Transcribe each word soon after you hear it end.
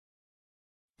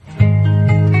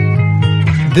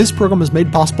This program is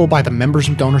made possible by the members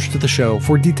and donors to the show.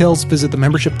 For details, visit the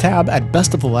membership tab at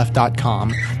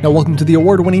bestoftheleft.com. Now, welcome to the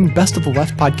award-winning Best of the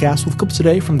Left podcast with clips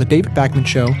today from The David Backman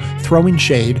Show, Throwing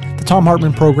Shade, The Tom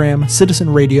Hartman Program, Citizen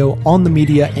Radio, On the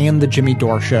Media, and The Jimmy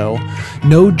Dore Show.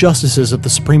 No justices of the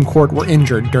Supreme Court were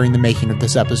injured during the making of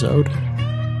this episode.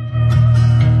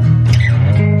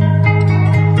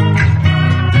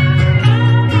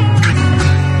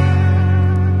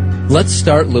 Let's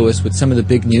start, Lewis, with some of the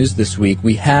big news this week.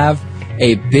 We have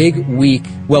a big week.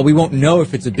 Well, we won't know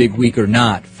if it's a big week or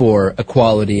not for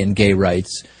equality and gay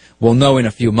rights. We'll know in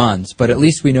a few months, but at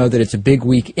least we know that it's a big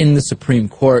week in the Supreme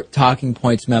Court. Talking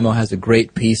Points Memo has a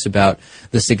great piece about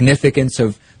the significance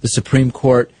of the Supreme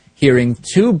Court hearing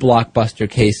two blockbuster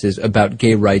cases about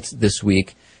gay rights this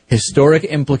week. Historic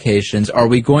implications. Are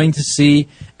we going to see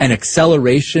an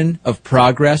acceleration of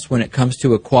progress when it comes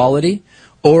to equality?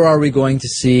 Or are we going to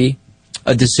see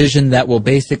a decision that will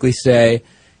basically say,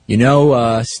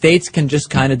 states can just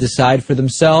kind of decide for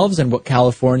themselves, and what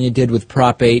California did with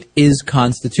Prop 8 is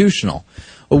constitutional?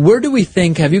 Where do we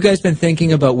think, have you guys been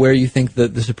thinking about where you think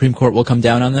the Supreme Court will come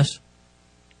down on this?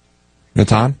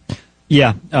 Natan?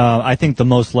 Yeah, I think the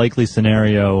most likely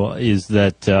scenario is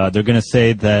that they're going to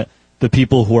say that the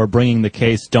people who are bringing the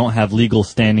case don't have legal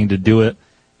standing to do it,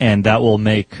 and that will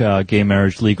make gay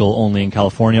marriage legal only in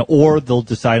California, or they'll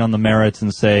decide on the merits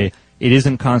and say it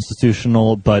isn't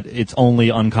constitutional, but it's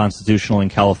only unconstitutional in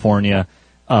California,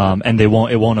 and it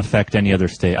won't affect any other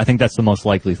state. I think that's the most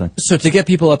likely thing. So to get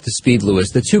people up to speed, Lewis,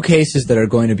 the two cases that are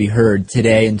going to be heard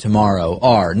today and tomorrow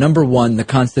are, number one, the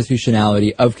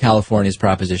constitutionality of California's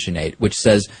Proposition 8, which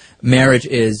says marriage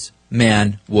is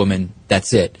man, woman,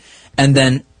 that's it. And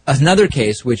then another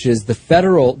case, which is the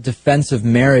Federal Defense of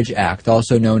Marriage Act,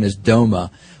 also known as DOMA,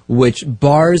 which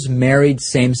bars married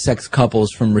same-sex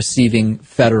couples from receiving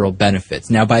federal benefits.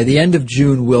 Now, by the end of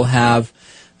June, we'll have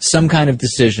some kind of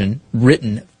decision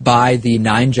written by the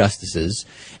 9 justices,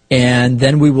 and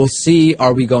then we will see,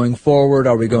 are we going forward,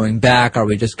 are we going back, are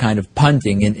we just kind of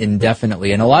punting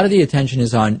indefinitely? And a lot of the attention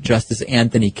is on Justice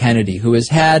Anthony Kennedy, who has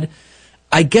had,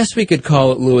 I guess we could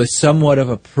call it, Lewis, somewhat of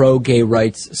a pro-gay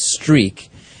rights streak.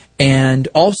 And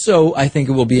also, I think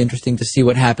it will be interesting to see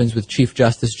what happens with Chief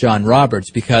Justice John Roberts,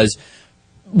 because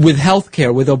with health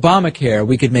care, with Obamacare,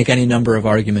 we could make any number of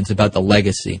arguments about the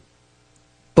legacy.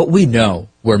 But we know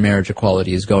where marriage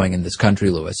equality is going in this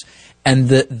country, Lewis. And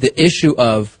the issue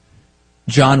of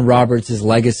John Roberts'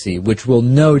 legacy, which will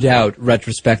no doubt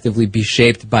retrospectively be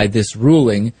shaped by this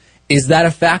ruling, is that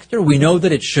a factor? We know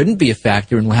that it shouldn't be a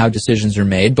factor in how decisions are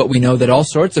made, but we know that all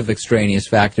sorts of extraneous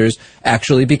factors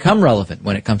actually become relevant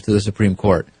when it comes to the Supreme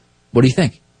Court. What do you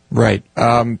think? Right.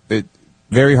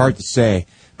 Very hard to say.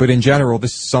 But in general,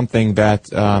 this is something that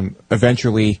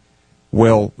eventually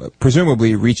will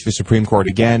presumably reach the Supreme Court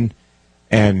again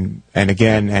and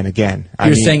again and again.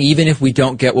 You're saying even if we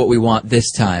don't get what we want this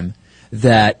time,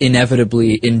 that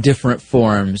inevitably in different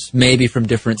forms, maybe from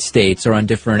different states or on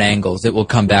different angles, it will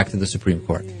come back to the Supreme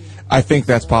Court? I think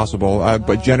that's possible,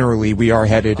 but generally we are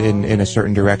headed in a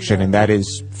certain direction, and that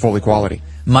is full equality.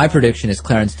 My prediction is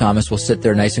Clarence Thomas will sit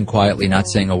there nice and quietly, not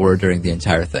saying a word during the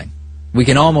entire thing. We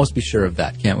can almost be sure of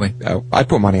that, can't we? I'd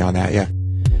put money on that, yeah.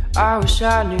 I wish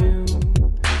I knew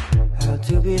how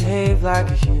to behave like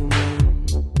a human.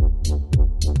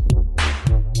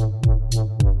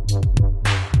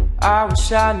 I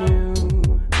wish I knew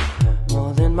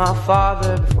more than my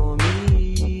father before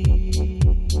me.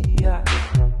 Yeah.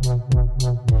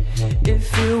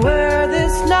 If you wear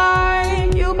this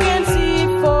night, you can see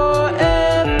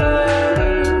forever.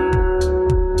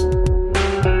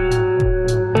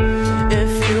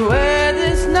 If you wear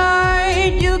this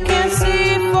night, you can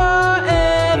see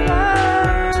forever.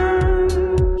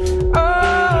 Oh,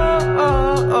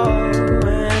 oh, oh,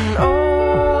 and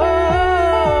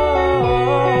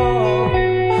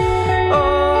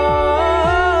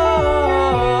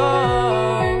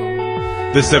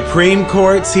The Supreme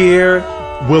Court's here.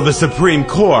 Will the Supreme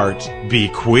Court be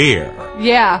queer?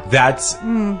 Yeah. That's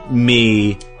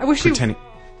me I wish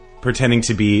pretending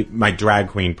to be my drag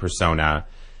queen persona.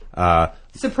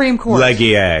 Supreme Court.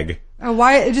 Leggy egg. Oh,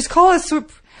 why? Just call it...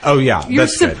 Oh, yeah. Your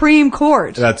that's Supreme good.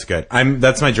 Court. That's good.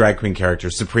 That's my drag queen character,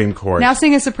 Supreme Court. Now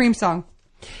sing a Supreme song.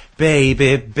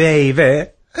 Baby, baby,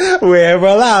 where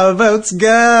will our votes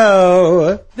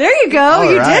go? There you go.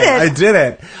 You did it. I did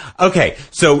it. Okay,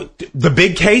 so the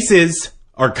big cases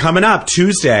are coming up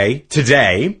today.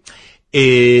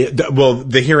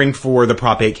 The hearing for the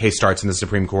Prop 8 case starts in the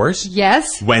Supreme Court.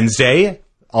 Yes. Wednesday,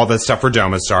 all the stuff for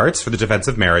DOMA starts, for the Defense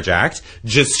of Marriage Act.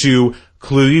 Just to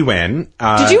clue you in.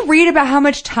 Did you read about how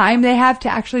much time they have to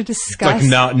actually discuss? Like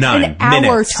none. An hour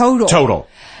minutes. total.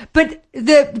 But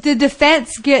the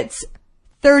defense gets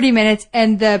 30 minutes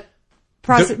and the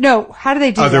no, how do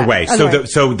they do other that? way. Other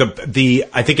So the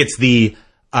I think it's the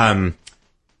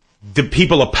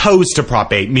people opposed to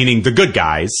Prop 8, meaning the good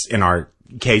guys in our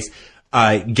case,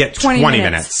 get 20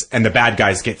 minutes and the bad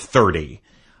guys get 30.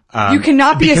 You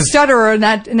cannot be a stutterer in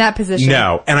that position.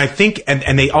 No. And I think,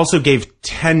 and they also gave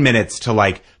 10 minutes to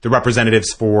like the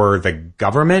representatives for the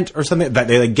government or something, that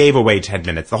they like gave away 10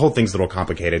 minutes. The whole thing's a little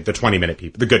complicated. The 20-minute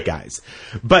people, the good guys.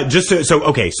 But just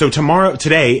so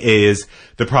today is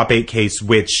the Prop 8 case,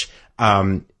 which,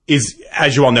 is,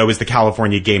 as you all know, is the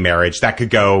California gay marriage. That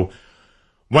could go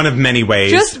one of many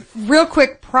ways. Just real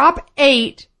quick, Prop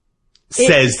 8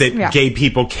 says that gay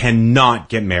people cannot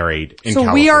get married in California.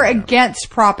 So we are against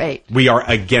Prop 8. We are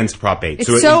against Prop 8.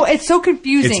 It's so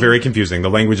confusing. It's very confusing. The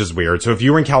language is weird. So if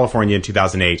you were in California in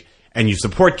 2008 and you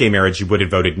support gay marriage, you would have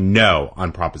voted no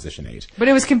on Proposition 8. But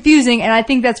it was confusing, and I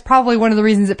think that's probably one of the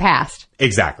reasons it passed.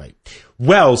 Exactly.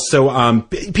 Well, so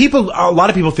a lot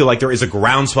of people feel like there is a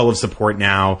groundswell of support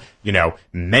now. You know,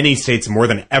 many states more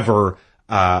than ever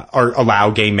allow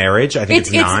gay marriage. I think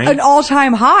it's 9. It's an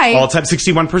all-time high. All-time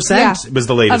 61% was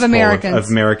the latest of Americans. poll of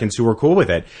Americans who were cool with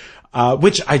it.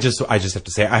 Which I just have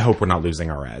to say, I hope we're not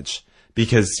losing our edge.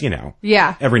 Because, you know,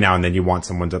 every now and then you want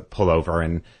someone to pull over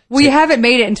and... Well, you haven't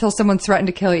made it until someone's threatened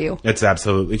to kill you. It's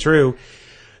absolutely true.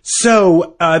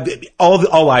 So,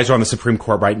 all eyes are on the Supreme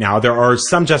Court right now. There are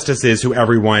some justices who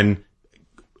everyone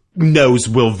knows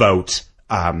will vote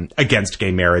against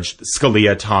gay marriage.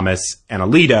 Scalia, Thomas, and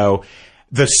Alito.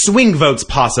 The swing votes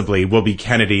possibly will be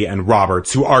Kennedy and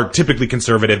Roberts, who are typically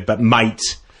conservative but might...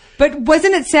 But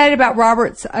wasn't it said about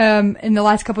Roberts in the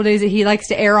last couple of days that he likes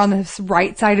to err on the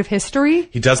right side of history?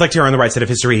 He does like to err on the right side of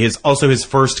history. His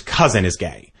first cousin is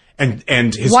gay.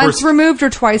 And his Once removed or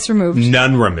twice removed?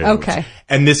 None removed. Okay.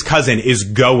 And this cousin is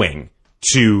going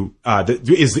to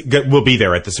will be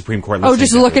there at the Supreme Court. Oh,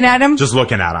 just looking at him? Just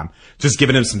looking at him. Just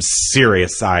giving him some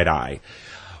serious side eye.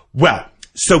 Well,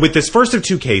 so with this first of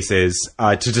two cases,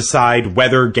 to decide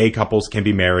whether gay couples can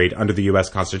be married under the U.S.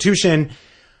 Constitution,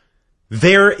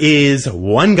 there is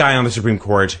one guy on the Supreme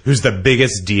Court who's the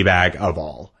biggest D-bag of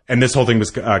all. And this whole thing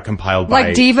was compiled by...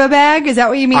 Like diva bag? Is that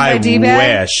what you mean by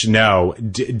D-bag? I wish. No.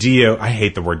 I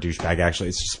hate the word douchebag, actually.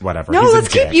 It's just whatever. No, let's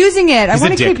keep using it. I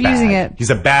want to keep using it. He's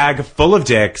a bag full of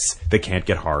dicks that can't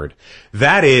get hard.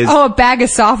 That is... Oh, a bag of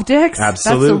soft dicks?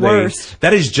 Absolutely. That's the worst.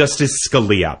 That is Justice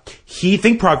Scalia. He,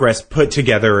 Think Progress, put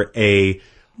together a...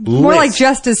 More like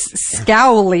Justice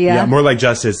Scalia. Yeah, more like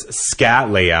Justice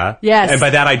Scalia. Yes. And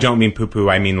by that, I don't mean poo-poo.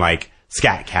 I mean like...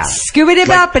 Scat cat. That's what he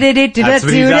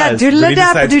does. When he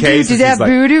decides cases, he's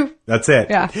like, that's it.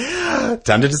 Yeah.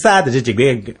 Time to decide that you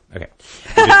okay.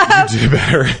 You do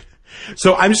better.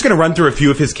 So I'm just going to run through a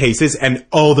few of his cases and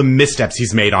all the missteps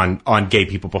he's made on gay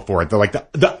people before. They're like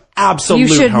the absolute homophobia.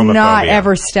 You should not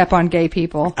ever step on gay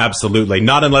people. Absolutely.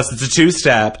 Not unless it's a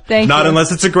two-step. Not you.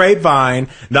 Unless it's a grapevine.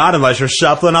 Not unless you're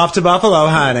shuffling off to Buffalo,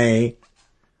 honey.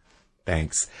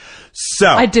 Thanks. So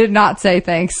I did not say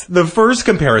thanks. The first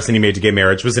comparison he made to gay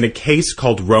marriage was in a case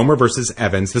called Romer versus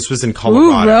Evans. This was in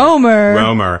Colorado. Ooh,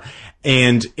 Romer.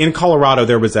 And in Colorado,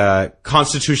 there was a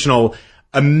constitutional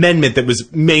amendment that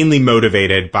was mainly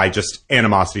motivated by just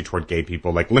animosity toward gay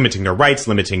people, like limiting their rights,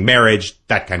 limiting marriage,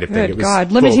 that kind of thing. Good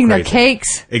God, limiting their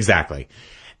cakes. Exactly.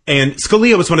 And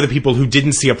Scalia was one of the people who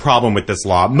didn't see a problem with this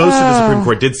law. Most of the Supreme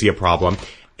Court did see a problem.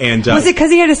 And, was it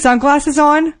because he had his sunglasses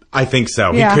on? I think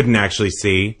so. Yeah. He couldn't actually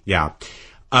see. Yeah.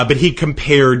 But he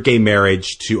compared gay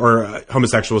marriage to,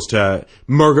 homosexuals to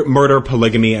murder,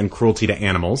 polygamy, and cruelty to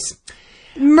animals.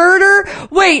 Murder?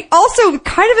 Wait, also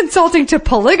kind of insulting to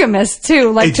polygamists,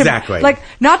 too. Like exactly.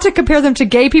 Not to compare them to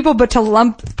gay people, but to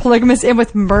lump polygamists in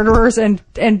with murderers and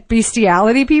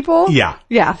bestiality people? Yeah.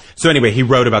 Yeah. So anyway, he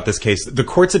wrote about this case. The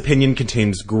court's opinion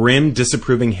contains grim,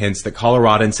 disapproving hints that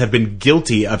Coloradans have been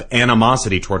guilty of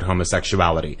animosity toward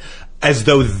homosexuality, as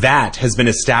though that has been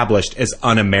established as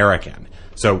un-American.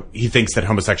 So he thinks that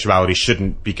homosexuality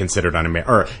shouldn't be considered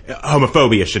un-American, or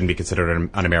homophobia shouldn't be considered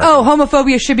un-American. Oh,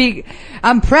 homophobia should be,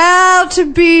 I'm proud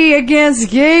to be against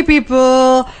gay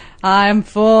people. I'm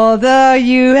for the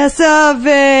US of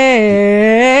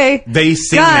A. They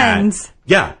sing Guns. that.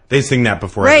 Yeah, they sing that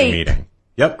before every meeting.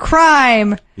 Yep.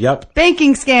 Crime. Yep.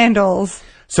 Banking scandals.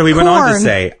 So he went on to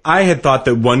say, I had thought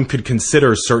that one could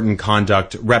consider certain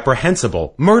conduct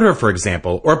reprehensible, murder, for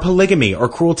example, or polygamy, or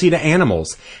cruelty to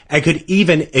animals, and could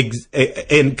even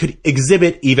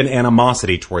exhibit even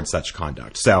animosity towards such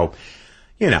conduct. So,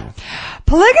 you know,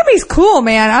 polygamy's cool,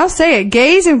 man. I'll say it.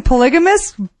 Gays and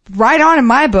polygamists, right on in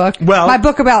my book. Well, my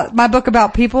book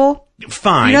about people.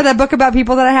 fine. You know that book about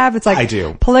people that I have? It's like I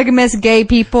do. Polygamous, gay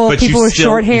people, But people you with still-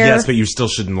 short hair. Yes, but you still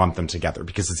shouldn't lump them together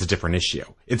because it's a different issue.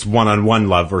 It's one-on-one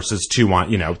love versus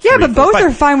two-on, Yeah, three, but four, both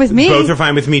are fine with me. Both are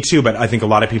fine with me too, but I think a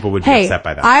lot of people would be Hey, upset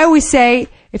by that. I always say,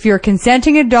 if you're a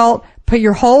consenting adult, put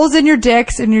your holes in your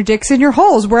dicks and your dicks in your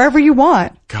holes, wherever you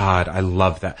want. God, I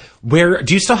love that. Where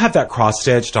do you still have that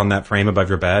cross-stitched on that frame above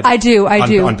your bed? I do.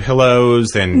 On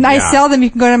pillows and I yeah. sell them. You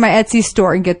can go to my Etsy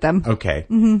store and get them. Okay.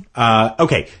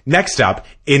 Okay. Next up,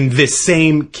 in this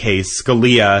same case,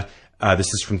 Scalia,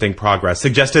 this is from Think Progress,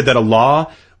 suggested that a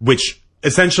law which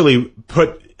essentially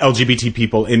put LGBT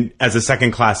people in as a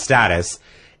second-class status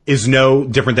is no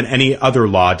different than any other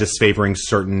law disfavoring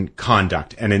certain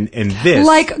conduct. And in this...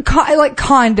 Like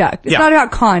conduct. It's Yeah. not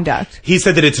about conduct. He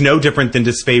said that it's no different than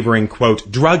disfavoring,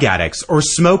 quote, drug addicts or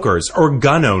smokers or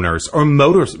gun owners or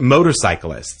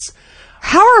motorcyclists.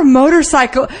 How are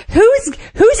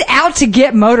who's out to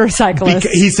get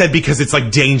motorcyclists? He said because it's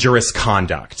like dangerous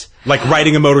conduct. Like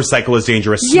riding a motorcycle is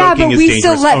dangerous, Yeah, smoking but is we dangerous,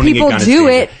 still let owning people a gun is do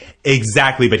dangerous. it.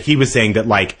 Exactly, but he was saying that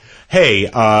like, hey,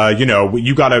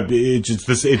 you gotta,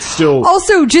 it's still...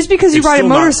 Also, just because you It's ride a still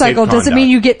not motorcycle safe doesn't mean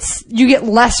you get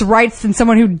less rights than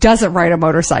someone who doesn't ride a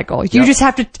motorcycle. You Yep. just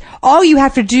have to, all you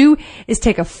have to do is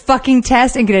take a fucking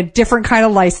test and get a different kind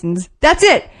of license. That's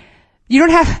it. You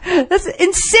don't have, that's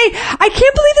insane. I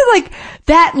can't believe that like,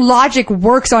 that logic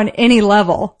works on any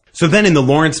level. So then in the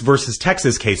Lawrence versus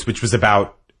Texas case, which was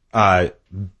about,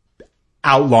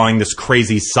 outlawing this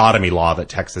crazy sodomy law that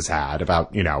Texas had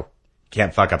about,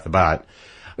 can't fuck up the butt.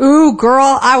 Ooh,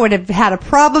 girl, I would have had a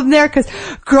problem there because,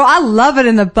 girl, I love it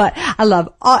in the butt. I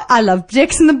love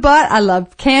dicks in the butt. I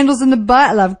love candles in the butt.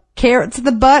 I love carrots in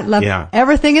the butt. Love Yeah.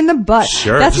 everything in the butt.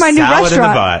 Sure. That's just my new salad restaurant. in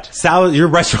the butt. Salad. Your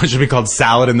restaurant should be called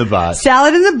Salad in the Butt.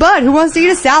 Salad in the butt. Who wants to eat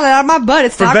a salad out of my butt?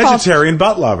 It's For not called. vegetarian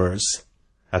butt lovers.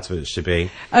 That's what it should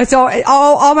be. So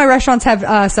all my restaurants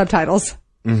have subtitles.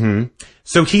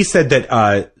 So he said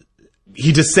that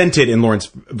he dissented in Lawrence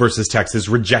versus Texas,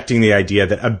 rejecting the idea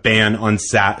that a ban on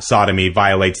sodomy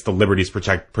violates the liberties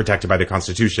protected by the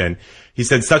Constitution. He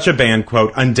said such a ban,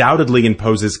 quote, undoubtedly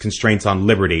imposes constraints on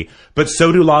liberty, but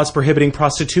so do laws prohibiting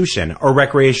prostitution or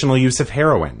recreational use of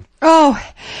heroin. Oh,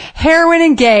 heroin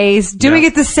and gays doing Yeah.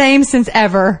 it the same since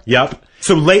ever. Yep.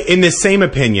 So in this same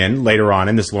opinion, later on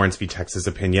in this Lawrence v. Texas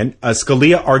opinion,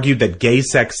 Scalia argued that gay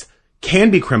sex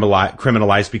can be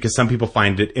criminalized because some people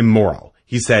find it immoral.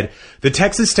 He said, the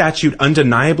Texas statute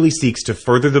undeniably seeks to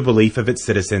further the belief of its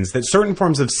citizens that certain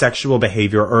forms of sexual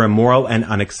behavior are immoral and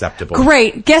unacceptable.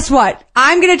 Great. Guess what?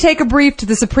 I'm going to take a brief to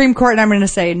the Supreme Court and I'm going to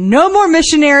say no more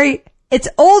missionary. It's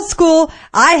old school.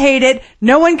 I hate it.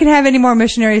 No one can have any more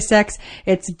missionary sex.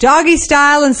 It's doggy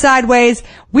style and sideways,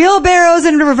 wheelbarrows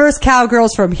and reverse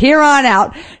cowgirls from here on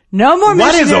out. No more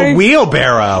What is missionary. a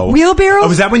wheelbarrow? Wheelbarrow? Oh,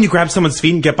 is that when you grab someone's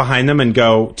feet and get behind them and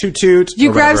go toot toot? You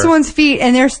or grab whatever? someone's feet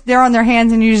and they're on their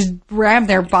hands and you just ram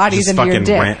their bodies Just into your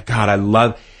fucking dick.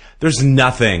 God, there's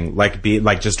nothing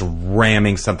like just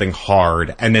ramming something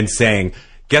hard and then saying,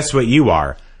 guess what you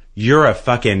are? You're a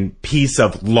fucking piece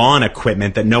of lawn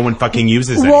equipment that no one fucking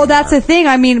uses anymore. Well, that's the thing.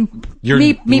 I mean, You're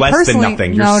me less personally, than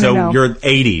nothing. You're no. You're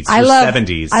 80s. I You're love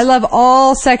 70s. I love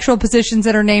all sexual positions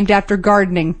that are named after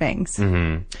gardening things.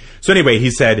 Mm-hmm. So anyway,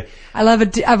 he said, I love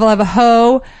a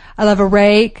hoe. I love a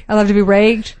rake. I love to be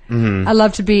raked. Mm-hmm. I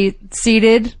love to be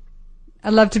seeded. I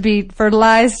love to be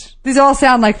fertilized. These all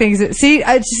sound like things that, see,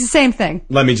 it's just the same thing.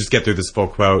 let me just get through this full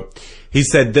quote. He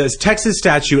said, this Texas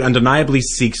statute undeniably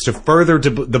seeks to further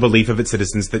the belief of its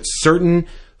citizens that certain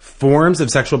forms of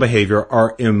sexual behavior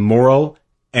are immoral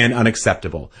and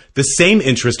unacceptable. The same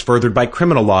interest furthered by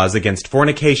criminal laws against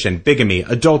fornication, bigamy,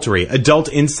 adultery, adult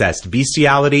incest,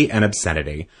 bestiality, and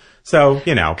obscenity. So,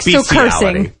 bestiality. So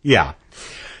cursing. Yeah.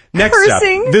 Next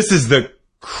Cursing? up, this is the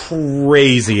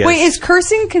craziest. Wait, is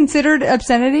cursing considered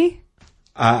obscenity?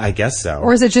 I guess so.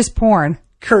 Or is it just porn?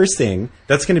 Cursing.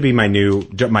 That's going to be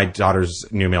my daughter's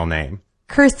new middle name.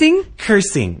 Cursing?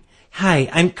 Cursing. Hi,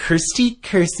 I'm Kirsty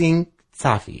Cursing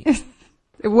Safi.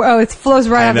 Oh, it flows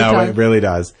right I off the know, tongue. it really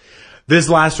does. This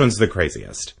last one's the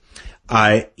craziest.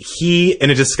 He, in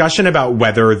a discussion about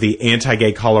whether the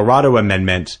anti-gay Colorado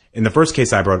amendment, in the first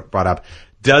case I brought up,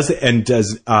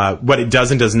 what it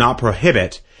does and does not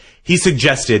prohibit, he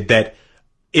suggested that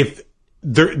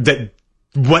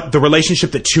what the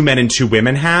relationship that two men and two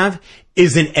women have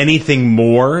isn't anything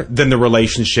more than the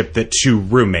relationship that two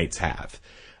roommates have.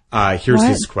 Here's What?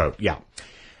 his quote. Yeah.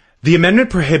 The amendment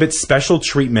prohibits special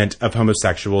treatment of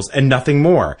homosexuals and nothing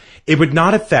more. It would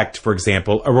not affect, for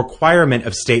example, a requirement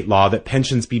of state law that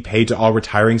pensions be paid to all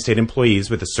retiring state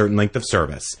employees with a certain length of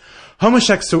service.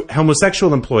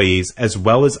 Homosexual employees, as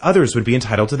well as others, would be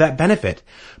entitled to that benefit.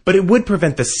 But it would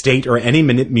prevent the state or any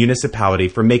municipality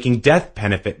from making death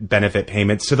benefit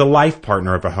payments to the life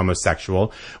partner of a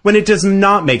homosexual when it does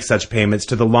not make such payments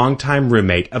to the longtime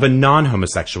roommate of a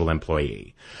non-homosexual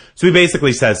employee. So he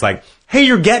basically says, like, hey,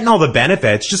 you're getting all the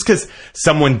benefits just because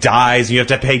someone dies and you have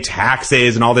to pay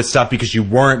taxes and all this stuff because you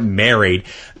weren't married.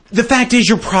 The fact is,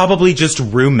 you're probably just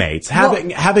roommates.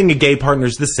 Having a gay partner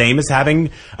is the same as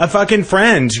having a fucking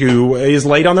friend who is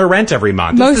late on their rent every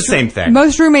month. It's the same thing.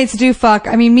 Most roommates do fuck.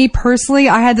 I mean, me personally,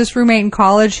 I had this roommate in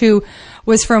college who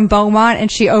was from Beaumont,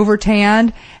 and she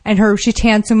over-tanned, and she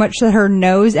tanned so much that her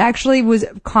nose actually was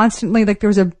constantly, like, there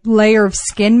was a layer of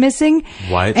skin missing.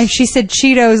 What? And she said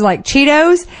Cheetos like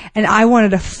Cheetos, and I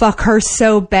wanted to fuck her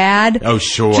so bad. Oh,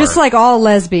 sure. Just like all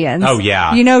lesbians. Oh,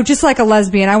 yeah. You know, just like a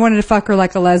lesbian. I wanted to fuck her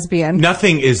like a lesbian.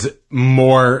 Nothing is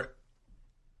more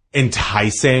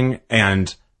enticing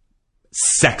and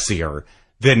sexier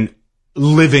than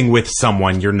living with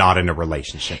someone you're not in a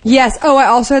relationship with. Yes. Oh,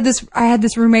 I had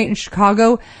this roommate in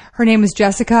Chicago. Her name was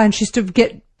Jessica, and she used to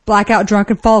get blackout drunk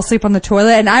and fall asleep on the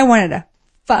toilet, and I wanted to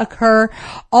fuck her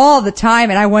all the time,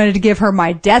 and I wanted to give her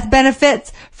my death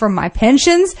benefits from my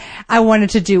pensions. I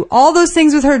wanted to do all those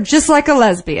things with her just like a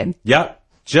lesbian. Yep.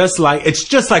 It's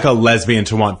just like a lesbian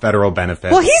to want federal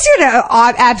benefits. Well, he's going to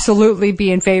absolutely be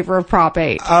in favor of Prop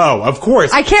 8. Oh, of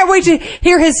course. I can't wait to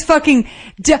hear his fucking...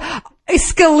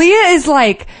 Scalia is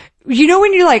like, you know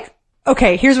when you're like,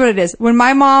 okay, here's what it is. When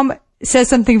my mom says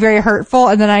something very hurtful,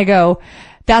 and then I go,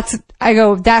 that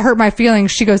hurt my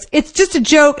feelings. She goes, it's just a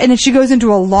joke. And then she goes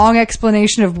into a long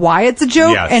explanation of why it's a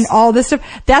joke and all this stuff.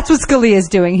 That's what Scalia is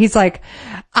doing. He's like,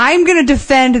 I'm going to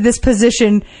defend this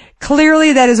position.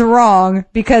 Clearly that is wrong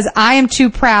because I am too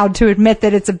proud to admit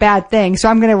that it's a bad thing. So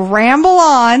I'm going to ramble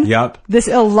on this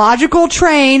illogical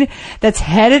train that's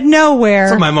headed nowhere.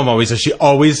 That's what my mom always says. She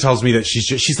always tells me that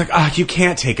she's like, you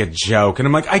can't take a joke. And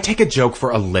I'm like, I take a joke for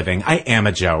a living. I am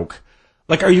a joke.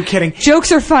 Like, are you kidding?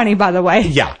 Jokes are funny, by the way.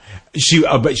 Yeah.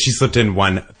 But she slipped in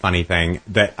one funny thing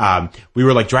that, we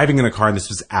were like driving in the car, and this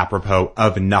was apropos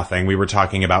of nothing. We were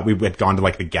talking about, we had gone to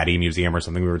like the Getty Museum or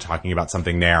something. We were talking about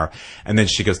something there. And then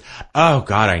she goes, oh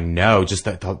God, I know. Just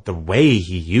the way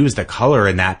he used the color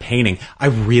in that painting. I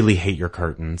really hate your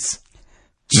curtains.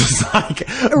 Just like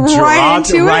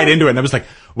dropped right into it. And I was like,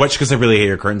 what? She goes, I really hate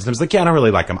your curtains. And I was like, yeah, I don't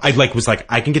really like them. I was like,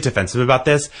 I can get defensive about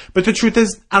this, but the truth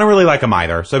is, I don't really like them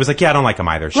either. So I was like, yeah, I don't like them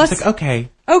either. She's like, okay.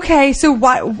 Okay, so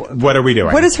what are we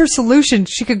doing? What is her solution?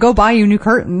 She could go buy you new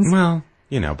curtains. Well,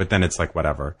 but then it's like,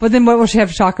 whatever. But then what will she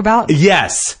have to talk about?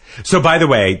 Yes. So by the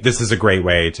way, this is a great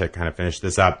way to kind of finish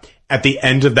this up. At the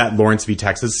end of that Lawrence v.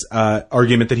 Texas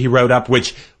argument that he wrote up,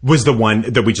 which was the one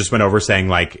that we just went over saying,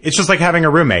 like, it's just like having a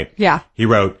roommate. Yeah. He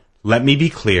wrote, let me be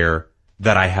clear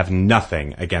that I have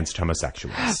nothing against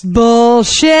homosexuals.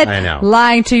 Bullshit. I know.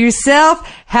 Lying to yourself.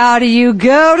 How do you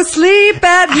go to sleep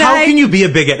at night? How can you be a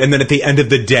bigot and then at the end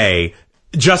of the day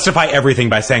justify everything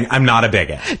by saying I'm not a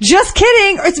bigot? Just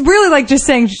kidding. It's really like just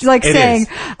saying,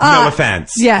 no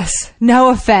offense. Yes.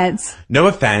 No offense. No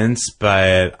offense,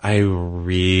 but I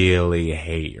really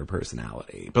hate your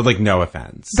personality. But like, no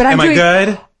offense. But Am I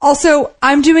good? Also,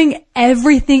 I'm doing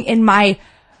everything in my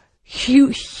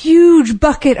huge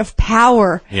bucket of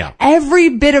power. Yeah. Every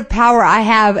bit of power I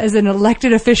have as an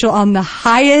elected official on the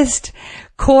highest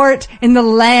court in the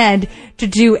land to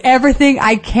do everything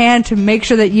I can to make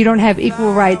sure that you don't have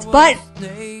equal rights. But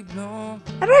I don't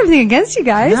have anything against you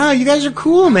guys. No, you guys are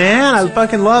cool, man. I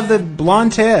fucking love the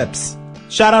blonde tips.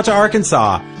 Shout out to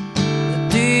Arkansas.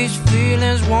 These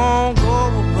feelings won't go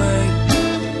away.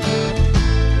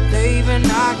 They even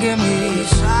knocking me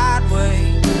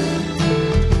sideways.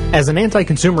 As an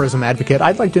anti-consumerism advocate,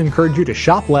 I'd like to encourage you to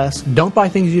shop less, don't buy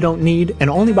things you don't need, and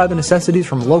only buy the necessities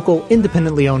from local,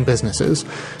 independently owned businesses.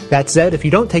 That said, if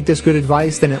you don't take this good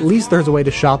advice, then at least there's a way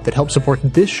to shop that helps support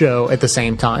this show at the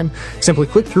same time. Simply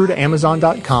click through to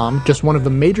Amazon.com, just one of the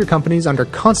major companies under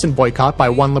constant boycott by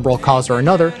one liberal cause or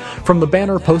another, from the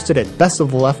banner posted at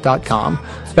bestoftheleft.com.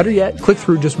 Better yet, click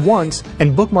through just once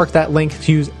and bookmark that link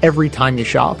to use every time you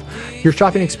shop. Your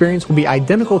shopping experience will be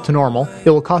identical to normal. It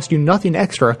will cost you nothing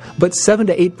extra, but 7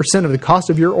 to 8% of the cost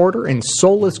of your order in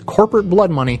soulless corporate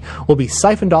blood money will be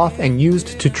siphoned off and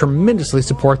used to tremendously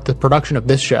support the production of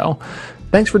this show.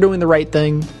 Thanks for doing the right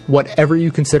thing, whatever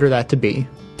you consider that to be.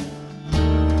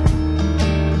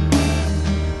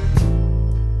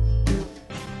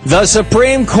 The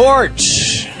Supreme Court.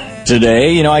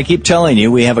 Today, I keep telling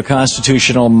you, we have a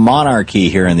constitutional monarchy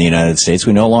here in the United States.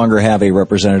 We no longer have a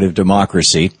representative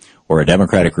democracy or a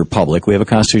democratic republic. We have a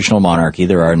constitutional monarchy.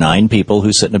 There are 9 people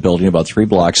who sit in a building about 3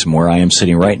 blocks from where I am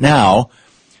sitting right now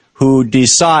who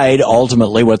decide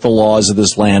ultimately what the laws of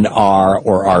this land are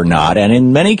or are not, and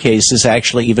in many cases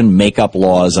actually even make up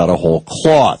laws out of whole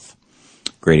cloth.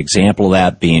 Great example of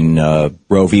that being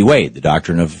Roe v. Wade, the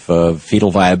doctrine of fetal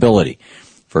viability,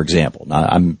 for example. Now,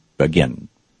 I'm, again,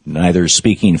 neither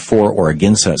speaking for or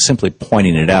against that, simply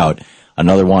pointing it out.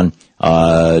 Another one,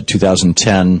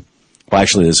 2010, well,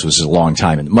 actually, this was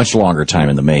a much longer time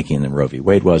in the making than Roe v.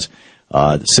 Wade was.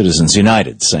 Citizens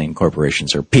United saying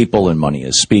corporations are people and money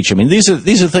is speech. I mean, these are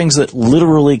things that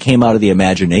literally came out of the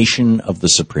imagination of the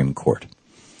Supreme Court.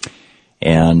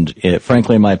 And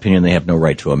frankly, in my opinion, they have no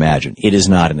right to imagine. It is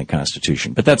not in the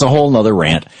Constitution. But that's a whole nother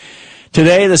rant.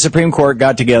 Today, the Supreme Court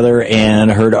got together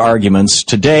and heard arguments.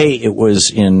 Today, it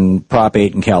was in Prop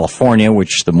 8 in California,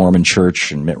 which the Mormon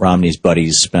Church and Mitt Romney's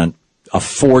buddies spent a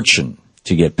fortune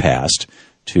to get passed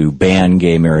to ban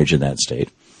gay marriage in that state.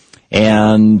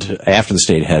 And after the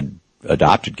state had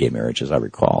adopted gay marriage, as I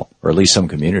recall, or at least some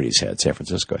communities had, San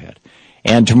Francisco had.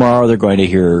 And tomorrow they're going to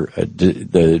hear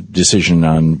the decision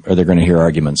on, or they're going to hear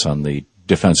arguments on the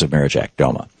Defense of Marriage Act,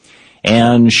 DOMA.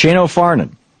 And Shano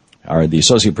Farnan, the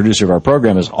associate producer of our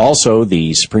program, is also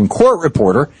the Supreme Court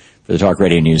reporter for the Talk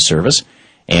Radio News Service,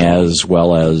 as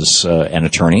well as an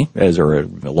attorney, or a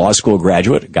law school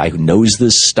graduate, a guy who knows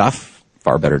this stuff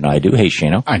far better than I do. Hey,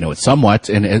 Shano. I know it somewhat,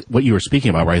 and what you were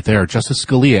speaking about right there, Justice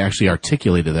Scalia actually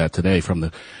articulated that today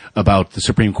about the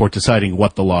Supreme Court deciding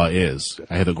what the law is.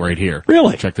 I have it right here.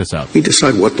 Really? Check this out. We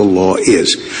decide what the law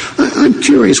is. I'm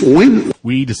curious, when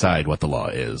we decide what the law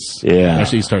is. Yeah.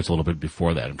 Actually, it starts a little bit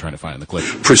before that. I'm trying to find the clip.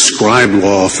 prescribed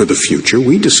law for the future,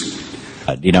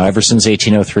 ever since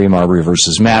 1803, Marbury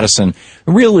versus Madison,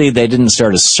 really they didn't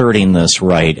start asserting this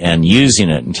right and using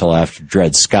it until after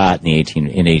Dred Scott in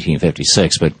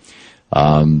 1856. But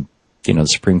the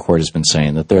Supreme Court has been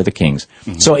saying that they're the kings.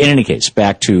 Mm-hmm. So in any case,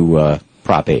 back to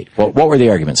Prop 8. What were the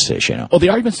arguments today, Shano? Well, the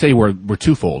arguments today were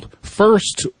twofold.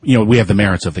 First, we have the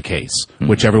merits of the case,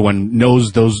 which everyone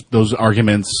knows those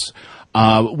arguments.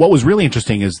 What was really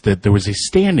interesting is that there was a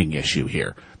standing issue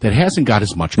here that hasn't got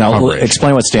as much coverage. Now,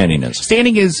 explain what standing is.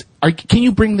 Standing is, can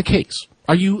you bring the case?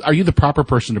 Are you the proper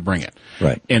person to bring it?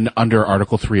 Right. And under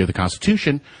Article 3 of the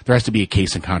Constitution, there has to be a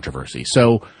case in controversy.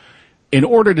 So, in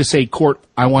order to say, court,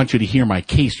 I want you to hear my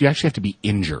case, you actually have to be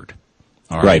injured.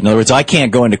 All right. In other words, I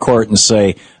can't go into court and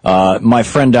say, my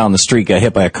friend down the street got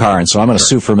hit by a car, and so I'm going to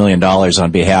sue for $1 million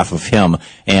on behalf of him,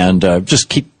 and just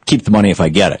keep the money if I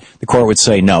get it. The court would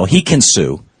say, no, he can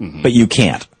sue, but you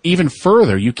can't. Even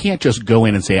further, you can't just go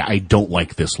in and say, I don't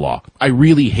like this law. I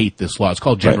really hate this law. It's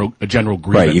called a general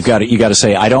grievance. Right. You got to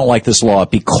say, I don't like this law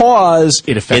because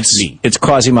it affects me. It's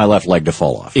causing my left leg to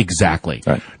fall off. Exactly.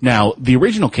 Right. Now, the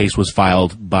original case was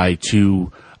filed by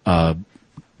two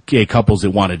gay couples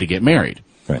that wanted to get married.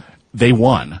 Right. They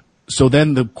won. So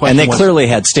then the question was... And they clearly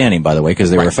had standing, by the way, because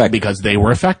they were affected. Because they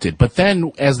were affected. But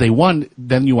then, as they won,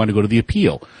 then you want to go to the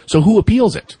appeal. So who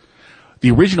appeals it? The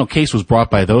original case was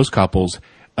brought by those couples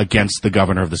against the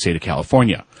governor of the state of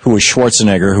California. Who was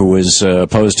Schwarzenegger, who was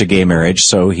opposed to gay marriage,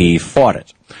 so he fought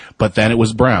it. But then it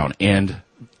was Brown.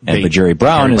 But Jerry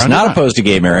Brown is not opposed to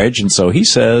gay marriage, and so he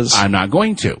says... I'm not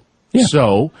going to. Yeah.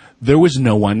 So there was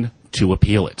no one to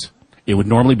appeal it. It would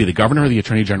normally be the governor or the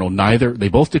attorney general. They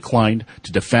both declined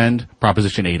to defend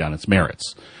Proposition 8 on its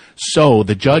merits. So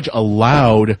the judge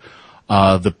allowed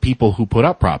the people who put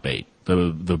up Prop 8,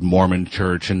 the Mormon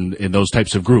Church and those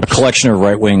types of groups. A collection of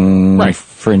right-wing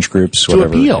fringe groups, to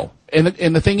appeal.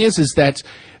 And the thing is that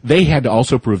they had to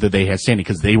also prove that they had standing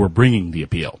because they were bringing the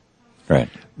appeal. Right.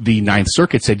 The Ninth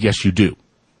Circuit said, yes, you do.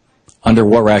 Under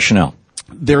what rationale?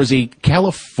 There is a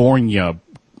California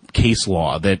case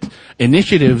law that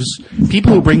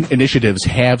people who bring initiatives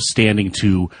have standing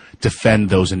to defend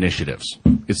those initiatives.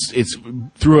 It's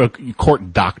through a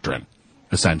court doctrine,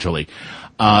 essentially.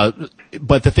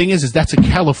 But the thing is that's a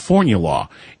California law.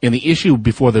 And the issue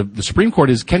before the Supreme Court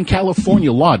is, can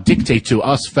California law dictate to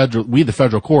us, the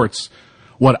federal courts,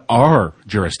 what our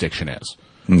jurisdiction is?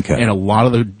 Okay. And a lot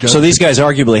of the So these guys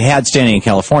arguably had standing in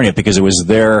California because it was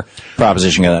their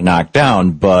proposition that got knocked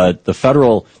down, but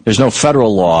there's no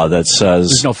federal law that says...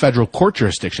 There's no federal court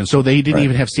jurisdiction, so they didn't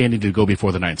even have standing to go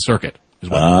before the Ninth Circuit.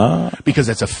 Because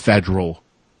it's a federal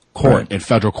court, and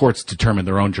federal courts determine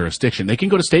their own jurisdiction. They can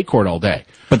go to state court all day.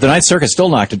 But the Ninth Circuit still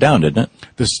knocked it down, didn't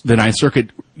it? The Ninth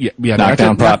Circuit knocked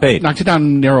down Prop 8. Knocked it down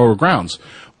on narrower grounds.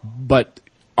 But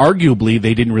arguably,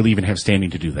 they didn't really even have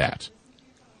standing to do that.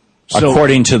 So,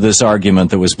 according to this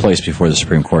argument that was placed before the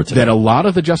Supreme Court today. That a lot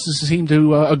of the justices seem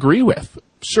to agree with.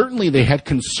 Certainly they had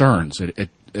concerns.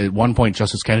 At one point,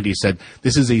 Justice Kennedy said,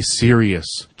 this is a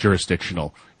serious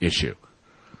jurisdictional issue.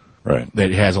 Right.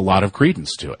 That has a lot of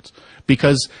credence to it.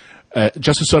 Because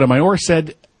Justice Sotomayor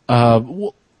said,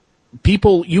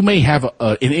 people, you may have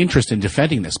an interest in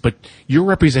defending this, but you're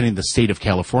representing the state of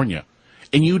California,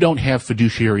 and you don't have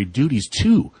fiduciary duties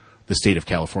to the state of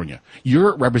California.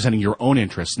 You're representing your own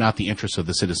interests, not the interests of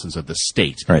the citizens of the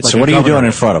state. Right. Like So what are you doing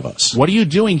in front of us? What are you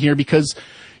doing here? Because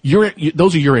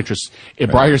those are your interests.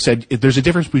 Breyer said there's a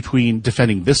difference between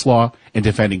defending this law and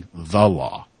defending the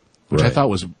law, which I thought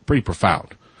was pretty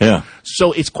profound. Yeah.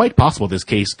 So it's quite possible this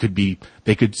case could be,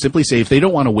 they could simply say, if they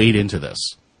don't want to wade into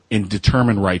this and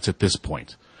determine rights at this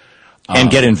point. And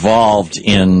get involved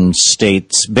in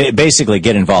states, basically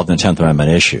get involved in the 10th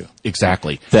Amendment issue.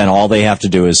 Exactly. Then all they have to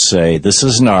do is say, this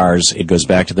isn't ours. It goes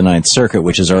back to the Ninth Circuit,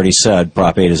 which has already said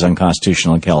Prop 8 is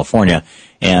unconstitutional in California,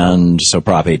 and so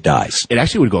Prop 8 dies. It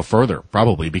actually would go further,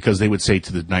 probably, because they would say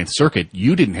to the Ninth Circuit,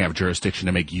 you didn't have jurisdiction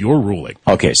to make your ruling.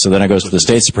 Okay, so then it goes to the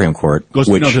state Supreme Court. Goes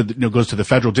to the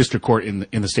federal district court in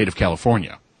the state of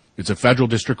California. It's a federal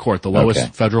district court, the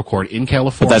lowest federal court in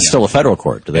California. But that's still a federal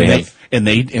court. Do they have? And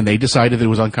they decided that it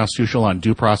was unconstitutional on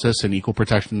due process and equal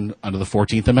protection under the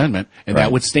 14th Amendment, and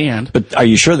that would stand. But are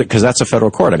you sure that, because that's a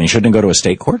federal court? I mean, shouldn't it go to a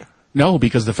state court? No,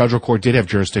 because the federal court did have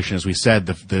jurisdiction, as we said.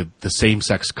 The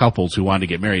same-sex couples who wanted to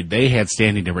get married, they had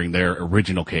standing to bring their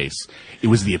original case. It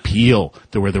was the appeal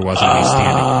where there wasn't any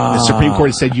standing. The Supreme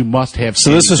Court said you must have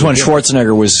standing. So this was when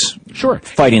Schwarzenegger was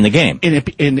fighting the game.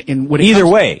 And when Either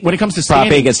way, when it comes to standing,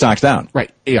 Prop 8 gets knocked down.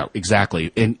 Right. Yeah,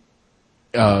 exactly. And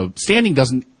standing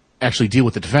doesn't actually deal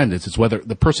with the defendants. It's whether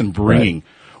the person bringing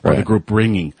or the group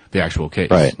bringing the actual case.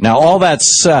 Right. Now, all that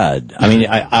said, I mean,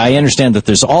 I understand that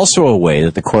there's also a way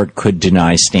that the court could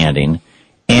deny standing,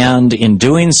 and in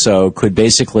doing so could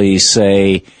basically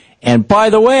say, and by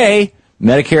the way,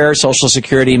 Medicare, Social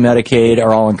Security, Medicaid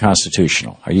are all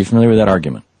unconstitutional. Are you familiar with that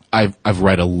argument? I've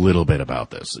read a little bit about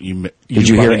this. Did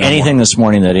you hear anything this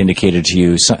morning that indicated to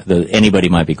you that anybody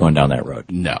might be going down that road?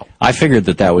 No. I figured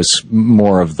that was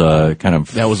more of the kind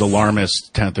of... That was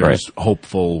alarmist,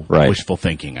 hopeful, wishful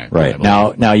thinking. Right.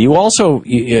 Now, you also,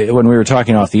 when we were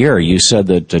talking off the air, you said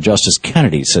that Justice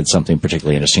Kennedy said something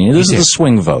particularly interesting. This is a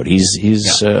swing vote.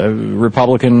 He's a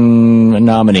Republican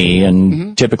nominee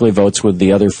and typically votes with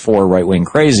the other four right-wing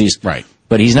crazies. Right.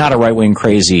 But he's not a right-wing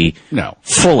crazy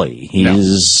fully.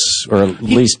 Or at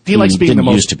least he likes being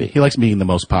used to be. He likes being the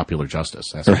most popular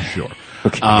justice, that's for sure.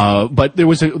 Okay. But there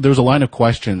was a line of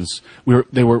questions.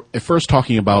 They were at first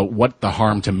talking about what the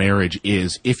harm to marriage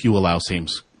is if you allow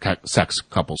same-sex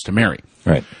couples to marry.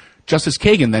 Right. Justice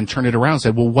Kagan then turned it around and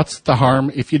said, well, what's the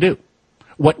harm if you do?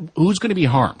 Who's going to be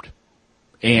harmed?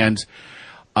 And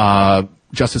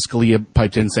Justice Scalia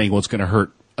piped in saying, well, it's going to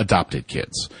hurt adopted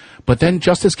kids. But then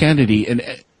Justice Kennedy, and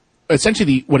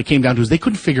essentially what it came down to is they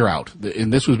couldn't figure out,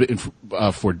 and this was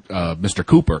for Mr.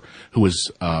 Cooper, who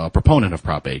was a proponent of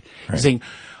Prop 8, saying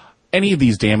any of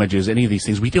these damages, any of these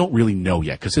things, we don't really know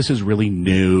yet, because this is really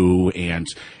new, and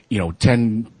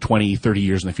 10, 20, 30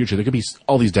 years in the future, there could be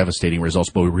all these devastating results,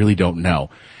 but we really don't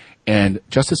know. And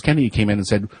Justice Kennedy came in and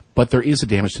said, but there is a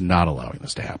damage to not allowing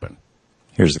this to happen.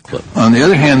 Here's the clip. On the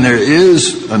other hand, there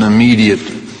is an immediate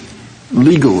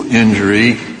legal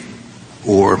injury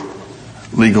or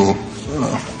legal,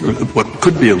 what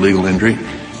could be a legal injury,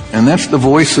 and that's the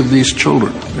voice of these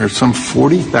children. There are some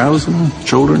 40,000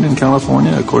 children in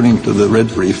California, according to the Red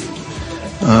Brief,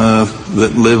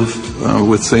 that live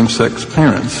with same-sex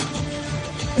parents,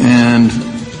 and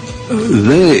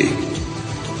they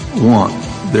want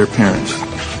their parents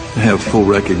to have full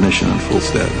recognition and full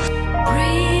status.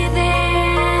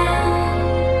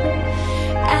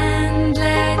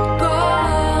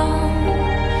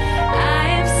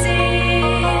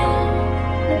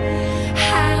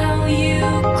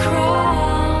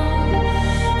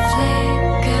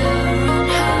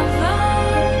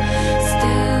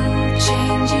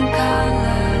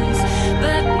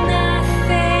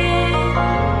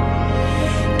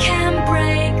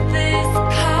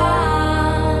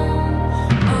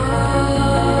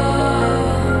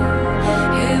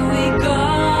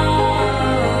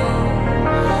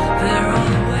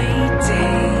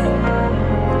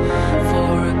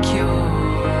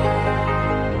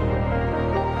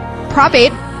 Prop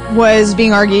 8 was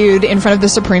being argued in front of the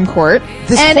Supreme Court.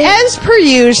 As per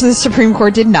usual, the Supreme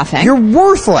Court did nothing. You're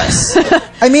worthless.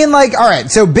 I mean, all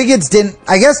right, so bigots didn't,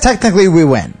 I guess technically we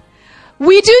win.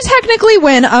 We do technically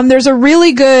win. There's a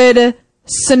really good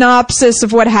synopsis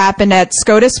of what happened at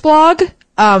SCOTUS blog,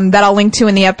 that I'll link to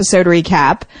in the episode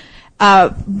recap.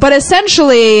 But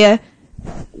essentially,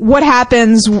 what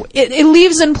happens, it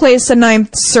leaves in place a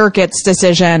Ninth Circuit's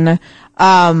decision,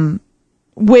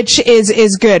 which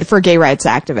is good for gay rights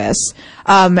activists.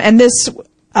 And this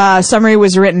summary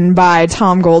was written by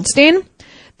Tom Goldstein.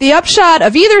 The upshot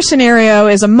of either scenario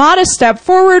is a modest step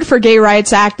forward for gay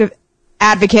rights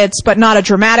advocates, but not a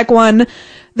dramatic one.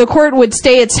 The court would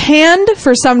stay its hand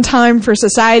for some time for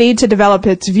society to develop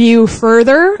its view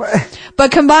further.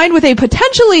 But combined with a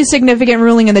potentially significant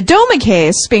ruling in the DOMA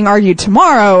case being argued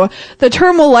tomorrow, the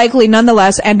term will likely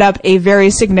nonetheless end up being very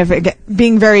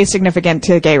significant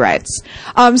to gay rights.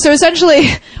 So essentially,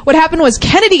 what happened was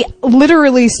Kennedy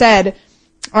literally said,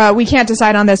 we can't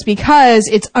decide on this because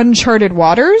it's uncharted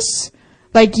waters.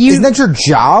 Isn't that your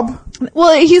job?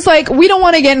 Well, he's like, we don't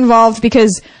want to get involved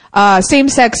because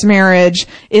same-sex marriage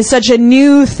is such a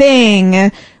new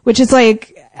thing, which is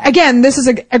like, again, this is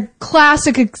a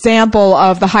classic example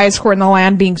of the highest court in the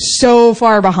land being so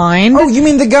far behind. Oh, you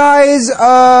mean the guys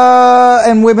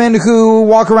and women who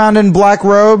walk around in black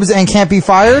robes and can't be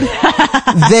fired?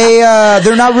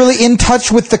 They're not really in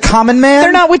touch with the common man?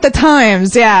 They're not with the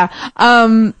times, yeah.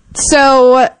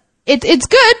 So it's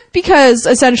good because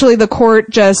essentially the court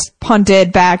just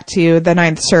punted back to the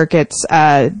Ninth Circuit's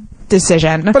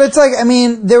decision. But it's like, I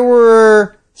mean, there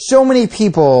were so many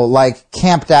people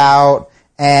camped out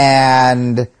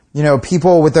and,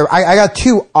 people with their, I got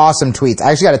two awesome tweets.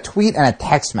 I actually got a tweet and a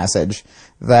text message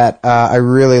that I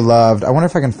really loved. I wonder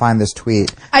if I can find this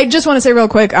tweet. I just want to say real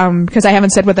quick, because I haven't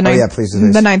said what the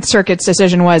Ninth Circuit's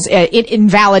decision was. It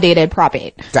invalidated Prop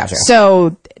 8. Gotcha.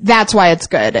 So that's why it's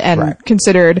good and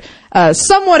considered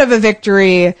somewhat of a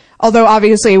victory, although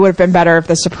obviously it would have been better if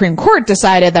the Supreme Court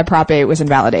decided that Prop 8 was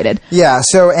invalidated. Yeah,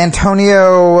 so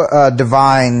Antonio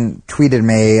Devine tweeted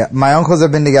me, my uncles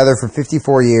have been together for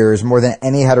 54 years, more than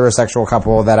any heterosexual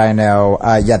couple that I know,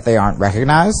 yet they aren't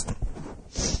recognized.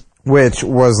 Which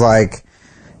was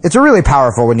it's really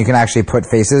powerful when you can actually put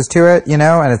faces to it,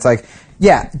 and it's like,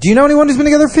 yeah, do you know anyone who's been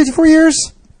together for 54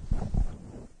 years?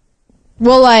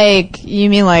 Well, you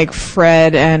mean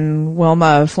Fred and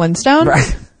Wilma Flintstone?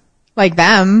 Right. Like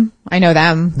them. I know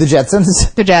them. The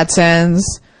Jetsons? The Jetsons.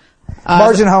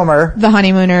 Marge and Homer. The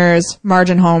Honeymooners, Marge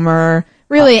and Homer.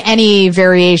 Really any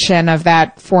variation of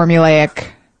that formulaic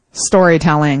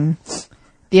storytelling.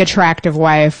 The attractive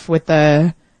wife with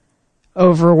the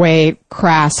overweight,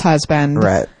 crass husband.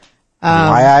 Right.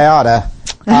 Why I oughta.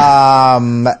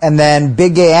 And then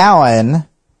Big Gay Allen,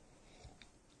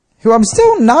 who I'm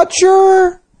still not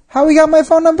sure how he got my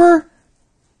phone number.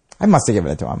 I must have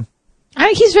given it to him.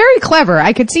 He's very clever.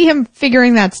 I could see him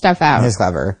figuring that stuff out. He's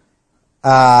clever.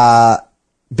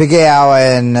 Big Gay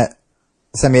Allen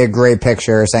sent me a great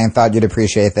picture saying, thought you'd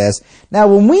appreciate this. Now,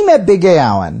 when we met Big Gay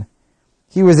Allen,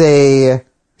 he was a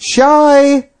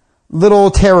shy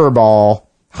little terror ball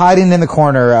hiding in the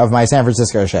corner of my San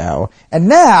Francisco show. And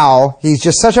now he's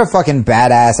just such a fucking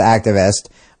badass activist.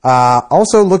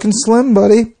 Also looking slim,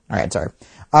 buddy. All right, sorry.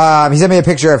 He sent me a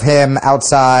picture of him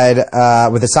outside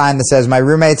with a sign that says, my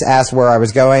roommates asked where I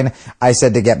was going. I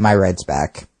said to get my rights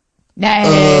back.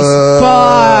 Nice.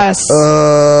 Boss.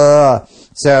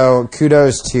 So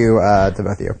kudos to both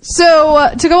of you. So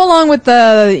to go along with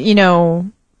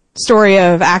the, story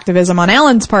of activism on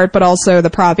Allen's part, but also the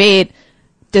Prop 8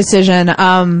 decision,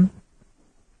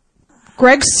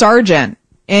 Greg Sargent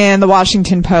in the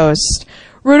Washington Post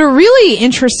wrote a really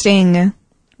interesting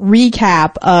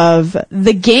recap of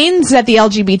the gains that the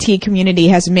LGBT community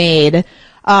has made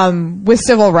with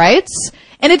civil rights.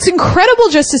 And it's incredible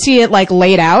just to see it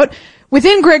laid out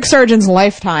within Greg Sargent's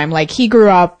lifetime. He grew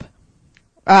up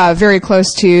very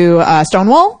close to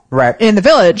Stonewall in the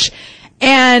Village.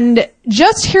 And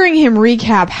just hearing him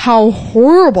recap how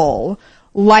horrible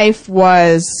life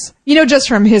was, just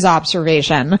from his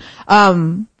observation,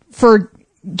 for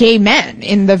gay men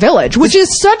in the Village, which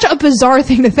is such a bizarre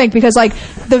thing to think because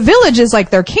the Village is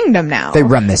their kingdom now. They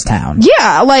run this town.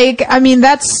 Yeah,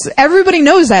 that's, everybody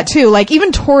knows that too.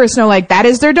 Even tourists know that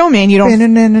is their domain. You don't,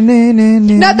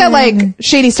 not that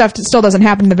shady stuff still doesn't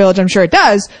happen in the Village, I'm sure it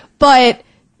does, but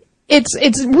it's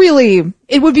really,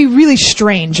 it would be really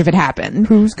strange if it happened.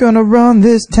 Who's gonna run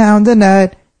this town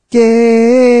tonight? Gay.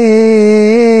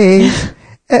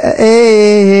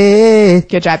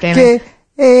 Good job, Damon.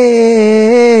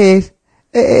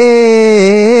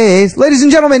 Ladies and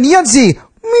gentlemen, Yancy.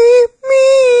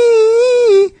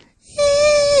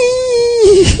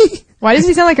 Why does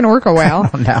he sound like an orca whale? I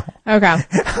don't know. Okay.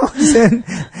 Listen,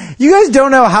 you guys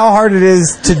don't know how hard it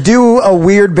is to do a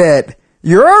weird bit.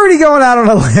 You're already going out on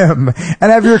a limb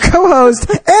and have your co-host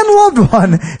and loved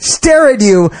one stare at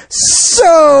you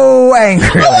so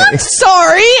angrily. Oh, I'm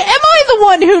sorry. Am I the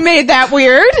one who made that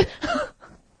weird?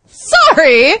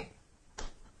 Sorry.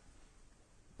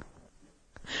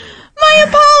 My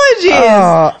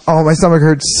apologies. Oh, my stomach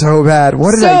hurts so bad.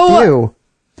 What did I do?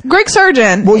 Greg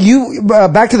Sargent. Well, you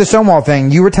back to the Stonewall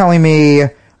thing. You were telling me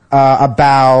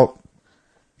about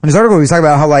in his article, he was talking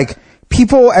about how, like,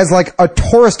 people as, like, a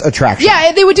tourist attraction.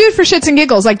 Yeah, they would do it for shits and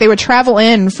giggles. Like, they would travel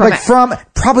in from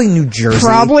probably New Jersey.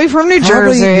 Probably from New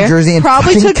Jersey. And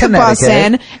probably took the bus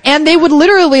in. And they would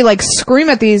literally, like, scream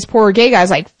at these poor gay guys,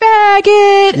 like,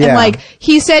 faggot! Yeah. And, like,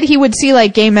 he said he would see,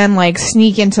 like, gay men, like,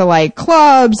 sneak into, like,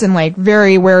 clubs and, like,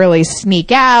 very warily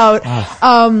sneak out.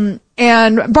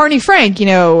 And Barney Frank,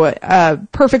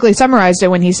 perfectly summarized it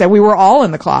when he said we were all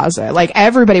in the closet. Like,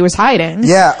 everybody was hiding.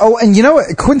 Yeah. Oh, and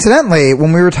coincidentally,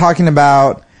 when we were talking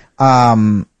about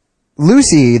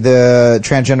Lucy, the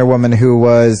transgender woman who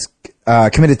was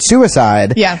committed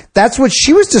suicide, that's what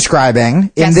she was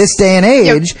describing in this day and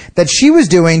age that she was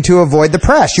doing to avoid the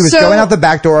press. She was going out the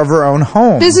back door of her own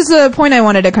home. This is the point I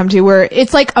wanted to come to, where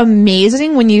it's, like,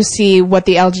 amazing when you see what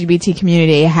the LGBT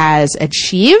community has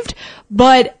achieved,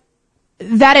 but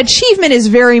that achievement is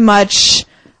very much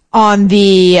on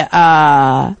the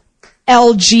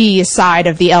LG side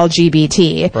of the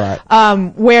LGBT. Right.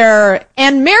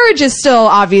 And marriage is still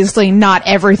obviously not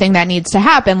everything that needs to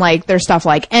happen. Like, there's stuff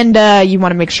like ENDA. You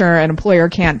want to make sure an employer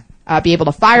can't be able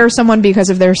to fire someone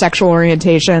because of their sexual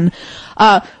orientation.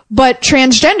 But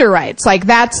transgender rights, like,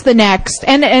 that's the next.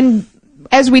 And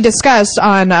as we discussed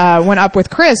on when Up with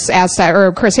Chris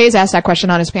Chris Hayes asked that question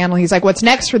on his panel, he's like, what's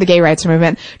next for the gay rights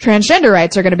movement? Transgender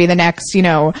rights are going to be the next,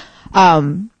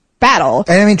 battle.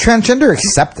 And I mean, transgender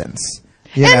acceptance.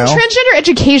 And transgender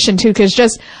education too, because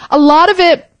just a lot of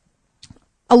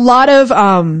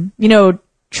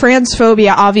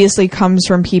transphobia obviously comes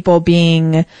from people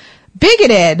being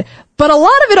bigoted, but a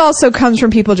lot of it also comes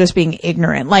from people just being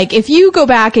ignorant. Like, if you go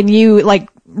back and you, like,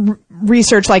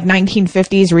 research, like,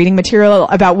 1950s reading material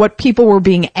about what people were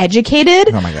being educated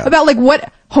about, like,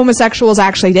 what homosexuals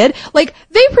actually did. Like,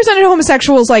 they presented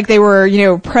homosexuals like they were,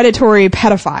 predatory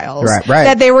pedophiles. Right.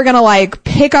 That they were gonna, like,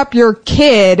 pick up your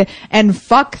kid and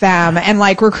fuck them and,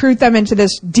 like, recruit them into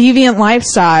this deviant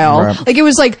lifestyle. Right. Like, it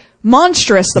was, like,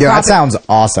 monstrous. That sounds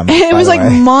awesome. It was, like,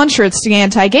 monstrous to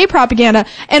anti-gay propaganda.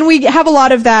 And we have a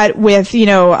lot of that with,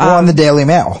 on the Daily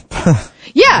Mail.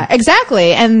 Yeah,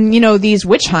 exactly. And, these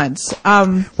witch hunts.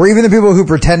 Where even the people who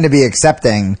pretend to be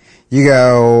accepting, you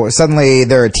go, suddenly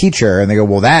they're a teacher, and they go,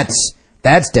 well, that's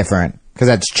different, because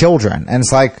that's children. And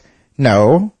it's like,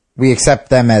 no, we accept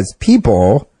them as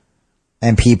people,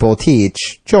 and people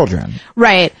teach children.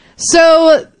 Right.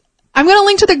 So, I'm going to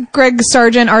link to the Greg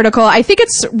Sargent article. I think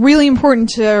it's really important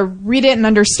to read it and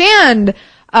understand,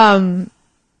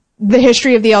 the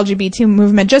history of the LGBT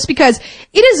movement, just because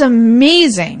it is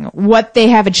amazing what they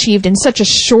have achieved in such a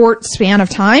short span of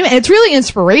time. And it's really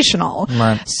inspirational,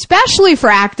 especially for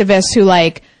activists who,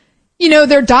 like,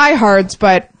 they're diehards,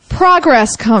 but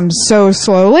progress comes so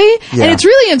slowly. Yeah. And it's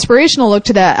really inspirational to look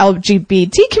to the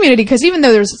LGBT community, because even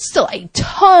though there's still a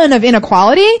ton of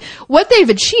inequality, what they've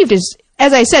achieved is,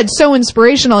 as I said, so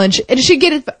inspirational, and it should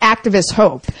give activists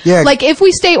hope. Yeah. Like, if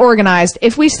we stay organized,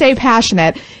 if we stay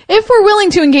passionate, if we're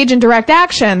willing to engage in direct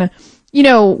action,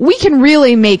 we can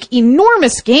really make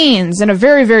enormous gains in a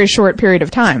very, very short period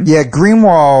of time. Yeah,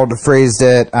 Greenwald phrased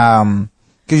it, because,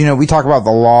 we talk about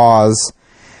the laws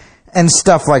and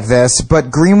stuff like this, but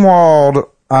Greenwald,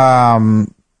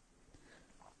 I'm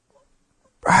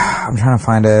trying to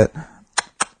find it.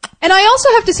 And I also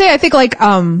have to say, I think, like,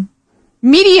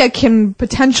 media can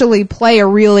potentially play a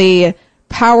really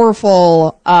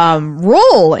powerful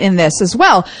role in this as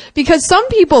well, because some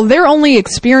people, their only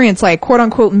experience, like, quote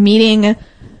unquote, meeting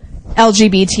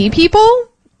LGBT people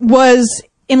was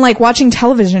in, like, watching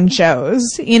television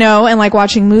shows, and, like,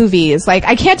 watching movies. Like,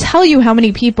 I can't tell you how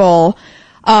many people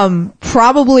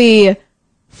probably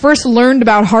first learned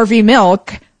about Harvey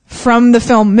Milk from the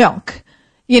film Milk,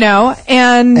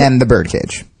 and the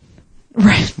Birdcage.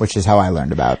 Right. Which is how I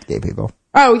learned about gay people.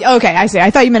 Oh, okay, I see.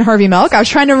 I thought you meant Harvey Milk. I was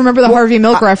trying to remember the Harvey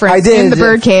Milk reference I did, in the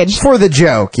Birdcage. For the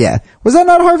joke, yeah. Was that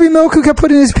not Harvey Milk who kept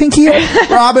putting his pinky up?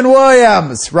 Robin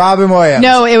Williams.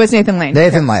 No, it was Nathan Lane.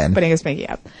 Putting his pinky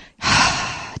up.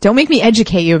 Don't make me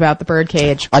educate you about the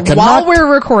Birdcage while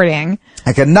we're recording.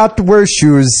 I cannot wear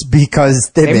shoes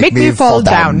because they make me fall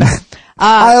down.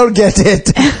 I'll get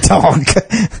it, dog.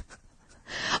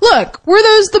 Look, were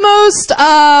those the most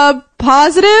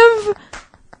positive?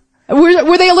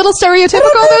 Were they a little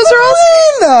stereotypical, those girls?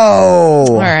 No.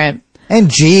 All right.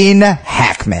 And Gene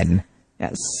Hackman.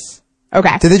 Yes.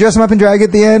 Okay. Did they dress him up in drag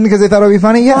at the end because they thought it would be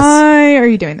funny? Yes. Why are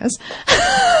you doing this?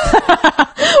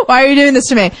 Why are you doing this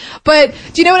to me? But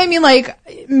do you know what I mean? Like,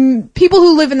 people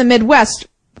who live in the Midwest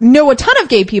know a ton of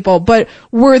gay people, but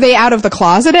were they out of the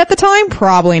closet at the time?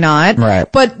 Probably not.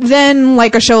 Right. But then,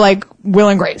 like, a show like Will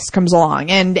and Grace comes along,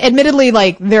 and admittedly,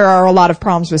 like, there are a lot of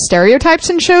problems with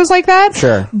stereotypes in shows like that.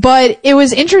 Sure. But it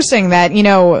was interesting that,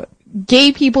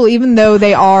 gay people, even though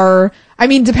they are, I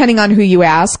mean, depending on who you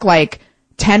ask, like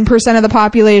 10% of the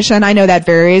population, I know that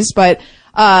varies, but,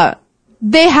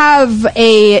 they have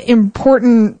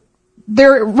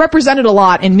they're represented a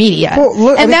lot in media. Well,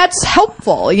 look, and that's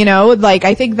helpful, you know, like,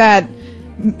 I think that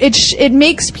it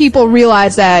makes people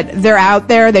realize that they're out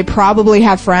there. They probably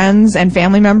have friends and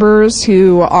family members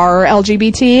who are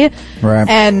LGBT. Right.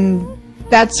 And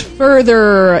that's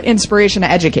further inspiration to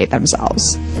educate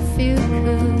themselves. If you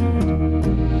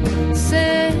could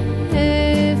save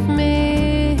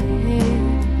me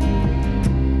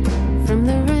from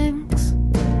the ranks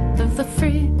of the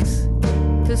freaks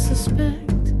who suspect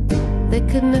they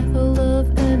could never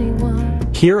love anyone.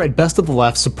 Here at Best of the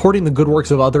Left, supporting the good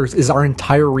works of others is our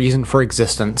entire reason for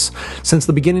existence. Since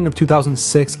the beginning of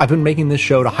 2006, I've been making this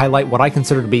show to highlight what I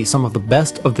consider to be some of the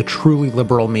best of the truly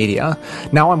liberal media.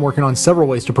 Now I'm working on several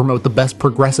ways to promote the best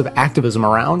progressive activism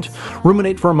around.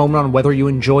 Ruminate for a moment on whether you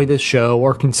enjoy this show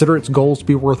or consider its goals to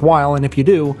be worthwhile, and if you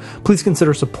do, please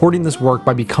consider supporting this work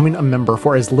by becoming a member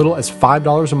for as little as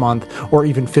 $5 a month or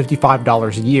even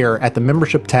 $55 a year at the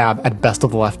membership tab at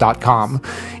bestoftheleft.com.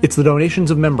 It's the donations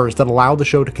of members that allow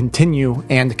the show to continue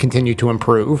and continue to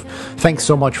improve. Thanks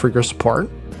so much for your support.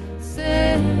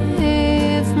 Save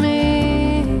me.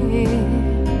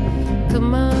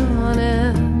 Come on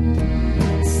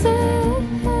and save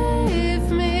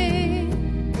me.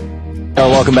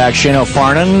 Welcome back, Shano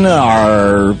Farnan,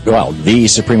 the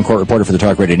Supreme Court reporter for the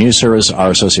Talk Radio News Service,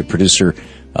 our associate producer.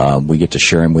 We get to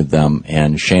share him with them.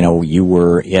 And Shano, you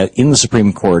were in the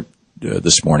Supreme Court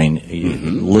this morning,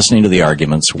 listening to the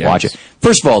arguments, watching.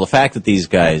 First of all, the fact that these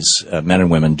guys, men and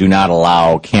women, do not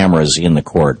allow cameras in the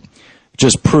court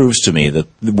just proves to me that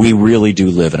we really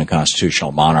do live in a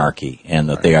constitutional monarchy, and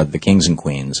that they are the kings and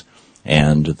queens,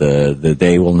 and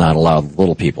they will not allow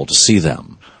little people to see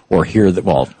them or hear them.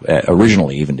 Well,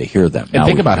 originally even to hear them. And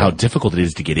think about how difficult it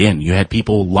is to get in. You had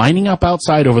people lining up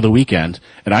outside over the weekend,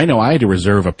 and I know I had to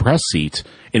reserve a press seat,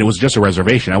 and it was just a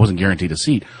reservation. I wasn't guaranteed a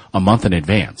seat a month in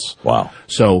advance. Wow.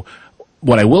 So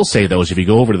what I will say, though, is if you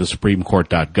go over to the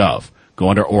SupremeCourt.gov, go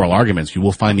under oral arguments, you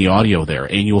will find the audio there,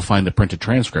 and you will find the printed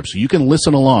transcript. So you can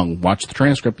listen along, watch the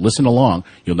transcript, listen along.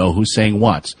 You'll know who's saying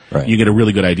what. Right. You get a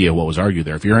really good idea of what was argued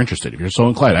there. If you're interested, if you're so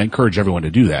inclined, I encourage everyone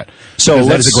to do that. So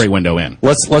that is a great window in.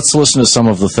 Let's listen to some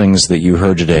of the things that you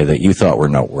heard today that you thought were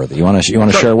noteworthy. You want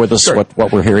to share with us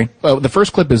what we're hearing? Well, the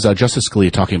first clip is Justice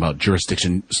Scalia talking about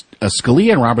jurisdiction.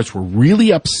 Scalia and Roberts were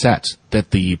really upset that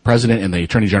the president and the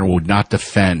attorney general would not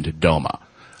defend DOMA.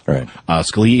 Right.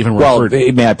 Scalia even referred...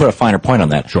 Well, may I put a finer point on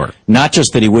that? Sure. Not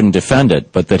just that he wouldn't defend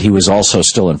it, but that he was also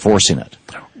still enforcing it.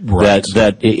 Right.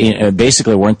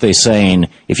 Basically, weren't they saying,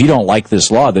 if you don't like this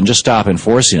law, then just stop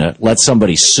enforcing it, let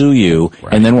somebody sue you,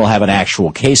 and then we'll have an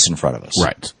actual case in front of us.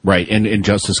 Right. And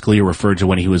Justice Scalia referred to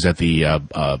when he was at the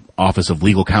Office of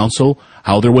Legal Counsel,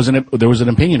 how there was an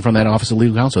opinion from that Office of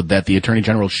Legal Counsel that the Attorney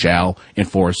General shall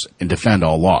enforce and defend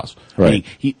all laws. Right.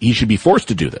 Meaning he should be forced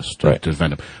to do this to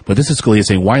defend him. But this is Scalia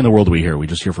saying, why in the world are we here? Are we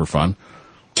just here for fun?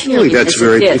 Really, that's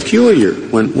very peculiar.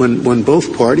 When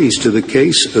both parties to the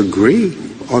case agree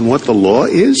on what the law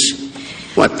is,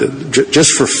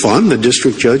 just for fun, the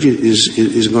district judge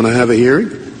is going to have a hearing?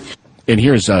 And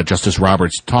here's Justice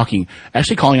Roberts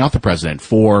actually calling out the president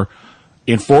for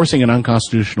enforcing an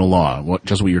unconstitutional law,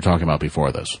 just what you were talking about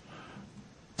before this.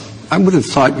 I would have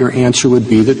thought your answer would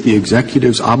be that the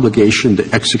executive's obligation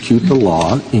to execute the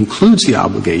law includes the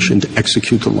obligation to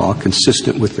execute the law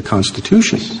consistent with the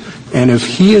Constitution. And if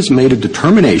he has made a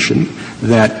determination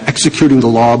that executing the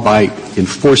law by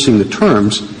enforcing the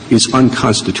terms is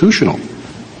unconstitutional,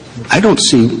 I don't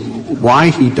see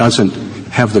why he doesn't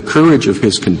have the courage of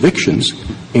his convictions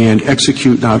and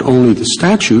execute not only the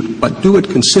statute, but do it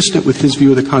consistent with his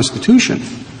view of the Constitution,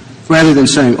 rather than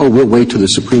saying, we'll wait till the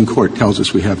Supreme Court tells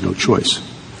us we have no choice.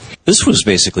 This was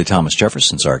basically Thomas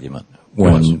Jefferson's argument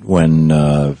when in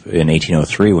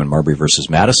 1803, when Marbury versus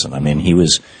Madison. I mean, he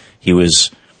was,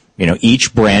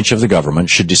 each branch of the government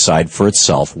should decide for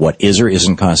itself what is or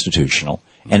isn't constitutional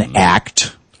and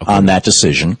act on that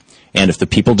decision. And if the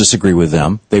people disagree with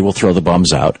them, they will throw the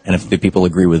bums out. And if the people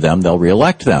agree with them, they'll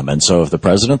reelect them. And so if the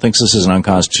president thinks this is an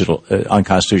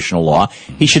unconstitutional law,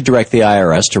 he should direct the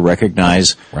IRS to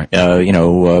recognize,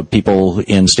 people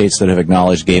in states that have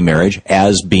acknowledged gay marriage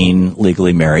as being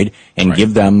legally married and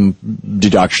give them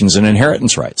deductions and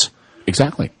inheritance rights.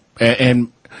 Exactly.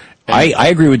 And I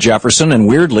agree with Jefferson, and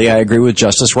weirdly, I agree with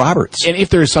Justice Roberts. And if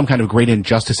there is some kind of great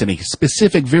injustice in a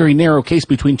specific, very narrow case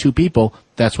between two people,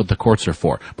 that's what the courts are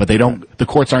for. But the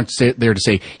courts aren't there to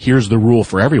say, here's the rule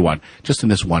for everyone, just in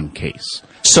this one case.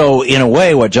 So, in a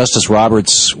way, what Justice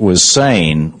Roberts was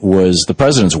saying was the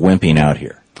president's wimping out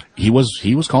here. he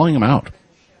was calling him out.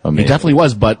 Amazing. He definitely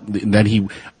was, but then he,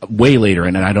 way later,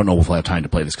 and I don't know if we'll have time to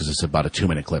play this because it's about a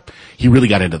 2-minute clip, he really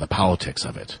got into the politics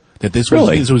of it. That this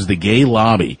was the gay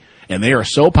lobby, and they are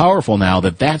so powerful now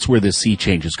that that's where the sea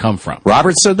change has come from.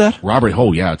 Robert said that? Robert,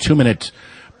 2-minute,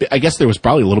 I guess there was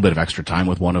probably a little bit of extra time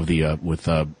with one of the, I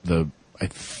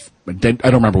don't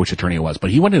remember which attorney it was,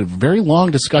 but he went into a very long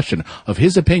discussion of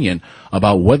his opinion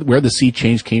about where the sea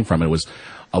change came from. It was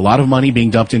a lot of money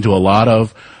being dumped into a lot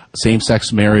of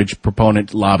same-sex marriage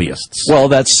proponent lobbyists. Well,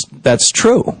 that's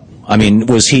true. I mean,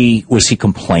 was he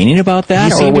complaining about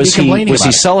that, or was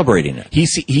he celebrating it?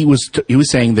 He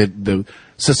was saying that the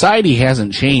society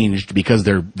hasn't changed because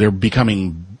they're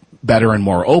becoming better and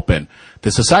more open.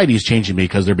 The society is changing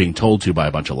because they're being told to by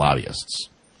a bunch of lobbyists.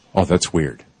 Oh, that's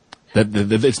weird. That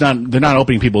they're not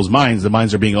opening people's minds. The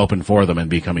minds are being opened for them and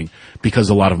because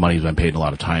a lot of money has been paid and a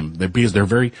lot of time. Because they're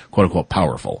very quote unquote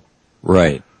powerful.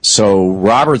 Right. So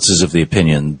Roberts is of the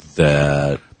opinion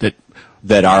that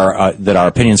our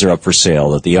opinions are up for sale,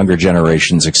 that the younger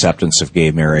generation's acceptance of gay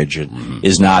marriage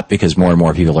is not because more and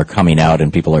more people are coming out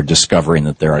and people are discovering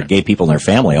that there are gay people in their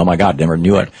family. Oh my God, never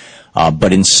knew it.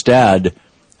 But instead,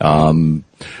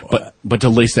 but to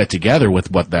lace that together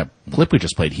with what that clip we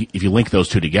just played, if you link those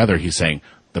two together, he's saying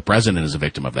the president is a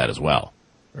victim of that as well.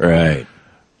 Right.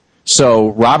 So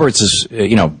Roberts is,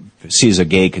 sees a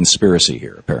gay conspiracy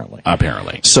here,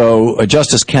 apparently. So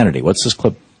Justice Kennedy, what's this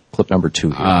clip number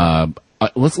 2 here?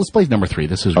 Let's play number 3.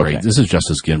 This is great. This is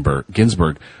Justice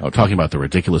Ginsburg talking about the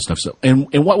ridiculousness of, and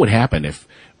what would happen if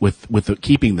with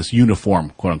keeping this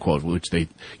uniform, quote unquote,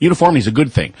 uniformity is a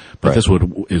good thing, but this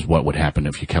is what would happen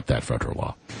if you kept that federal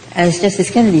law. As Justice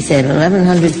Kennedy said,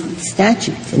 1,100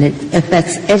 statutes, and it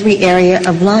affects every area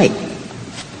of life.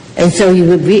 And so you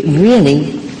would be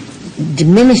really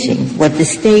diminishing what the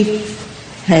state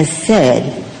has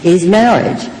said is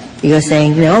marriage. You're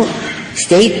saying, no,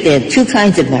 state, there are two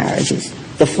kinds of marriages,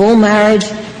 the full marriage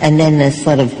and then the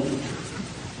sort of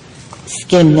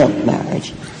skim milk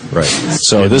marriage. Right.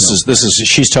 So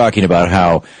she's talking about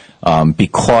how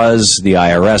because the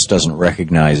IRS doesn't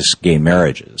recognize gay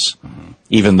marriages,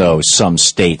 even though some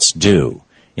states do,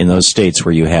 in those states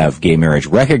where you have gay marriage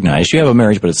recognized, you have a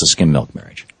marriage, but it's a skim milk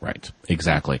marriage. Right.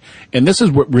 Exactly. And this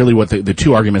is really what the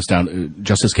two arguments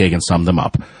Justice Kagan summed them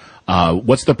up.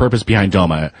 What's the purpose behind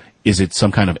DOMA? Is it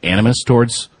some kind of animus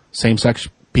towards same-sex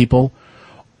people,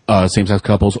 same-sex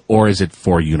couples, or is it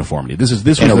for uniformity?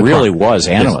 It really was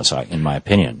animus, in my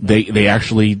opinion. They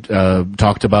actually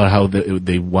talked about how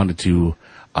they wanted to,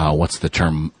 what's the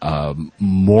term,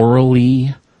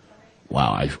 morally.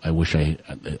 Wow, I wish I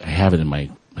have it in my.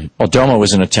 Well, DOMA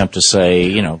was an attempt to say,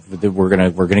 that we're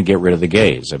gonna get rid of the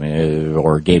gays,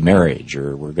 or gay marriage,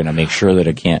 or we're gonna make sure that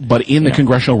it can't. But in the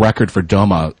congressional record for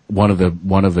DOMA, one of the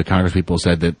congresspeople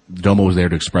said that DOMA was there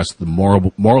to express the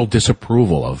moral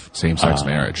disapproval of same-sex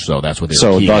marriage. So that's what they.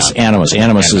 So thus animus.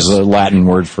 Animus is a Latin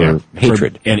word for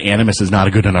hatred, and animus is not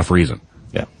a good enough reason.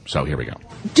 Yeah. So here we go.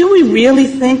 Do we really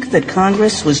think that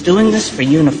Congress was doing this for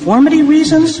uniformity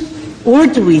reasons, or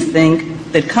do we think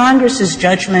that Congress's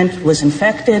judgment was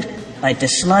infected by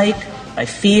dislike, by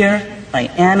fear, by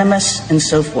animus, and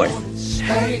so forth?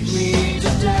 Hate me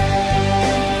today.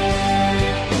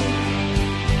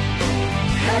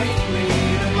 Hate me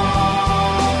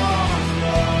tomorrow.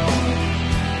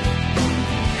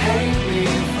 Hate me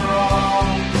for all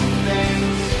the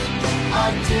things I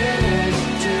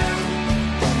didn't do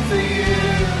for you.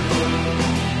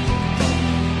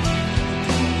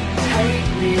 Hate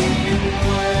me in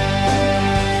ways,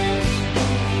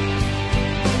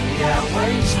 yeah,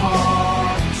 ways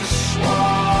hard to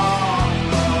swallow.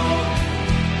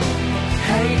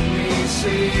 Hate me so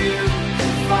you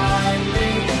can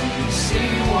finally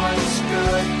see what's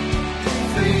good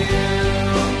for you.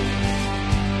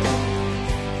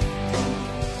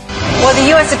 Well, the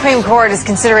U.S. Supreme Court is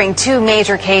considering two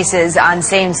major cases on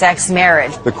same-sex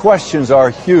marriage. The questions are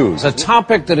huge. A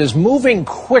topic that is moving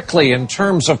quickly in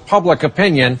terms of public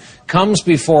opinion comes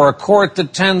before a court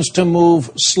that tends to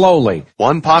move slowly.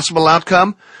 One possible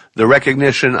outcome, the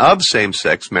recognition of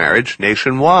same-sex marriage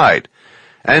nationwide.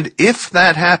 And if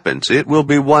that happens, it will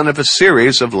be one of a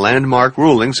series of landmark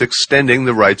rulings extending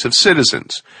the rights of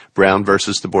citizens. Brown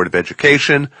versus the Board of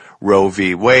Education, Roe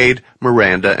v. Wade,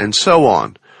 Miranda, and so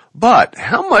on. But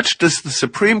how much does the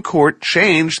Supreme Court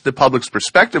change the public's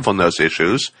perspective on those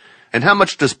issues, and how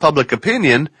much does public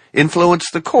opinion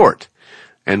influence the court?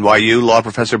 NYU law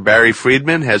professor Barry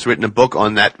Friedman has written a book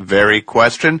on that very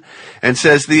question and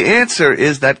says the answer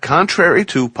is that contrary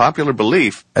to popular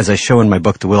belief, as I show in my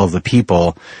book, The Will of the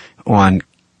People, on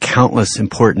countless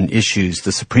important issues,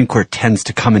 the Supreme Court tends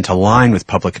to come into line with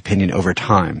public opinion over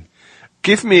time.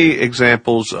 Give me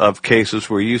examples of cases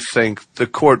where you think the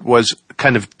court was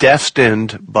kind of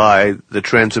destined by the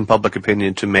trends in public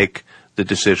opinion to make the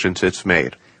decisions it's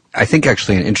made. I think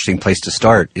actually an interesting place to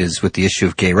start is with the issue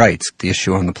of gay rights, the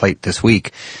issue on the plate this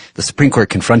week. The Supreme Court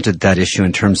confronted that issue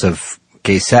in terms of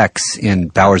gay sex in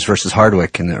Bowers versus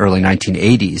Hardwick in the early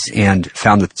 1980s and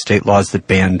found that state laws that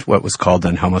banned what was called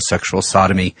then homosexual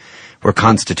sodomy were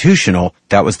constitutional.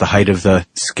 That was the height of the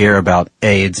scare about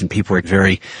AIDS, and people were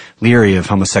very leery of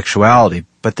homosexuality.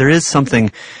 But there is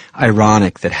something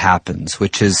ironic that happens,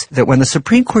 which is that when the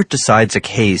Supreme Court decides a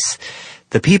case,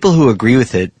 the people who agree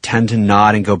with it tend to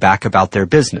nod and go back about their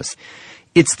business.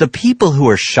 It's the people who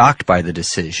are shocked by the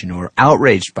decision or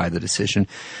outraged by the decision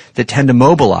that tend to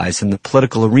mobilize in the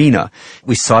political arena.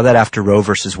 We saw that after Roe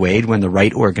versus Wade when the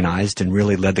right organized and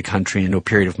really led the country into a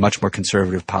period of much more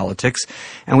conservative politics.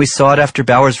 And we saw it after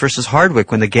Bowers versus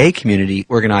Hardwick when the gay community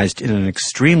organized in an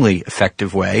extremely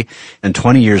effective way. And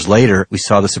 20 years later, we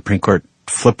saw the Supreme Court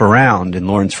flip around in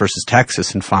Lawrence versus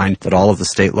Texas and find that all of the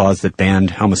state laws that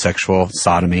banned homosexual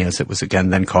sodomy, as it was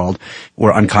again then called,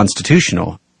 were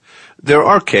unconstitutional. There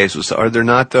are cases, are there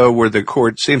not, though, where the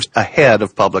court seems ahead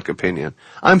of public opinion?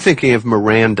 I'm thinking of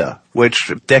Miranda,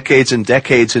 which decades and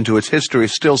decades into its history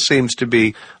still seems to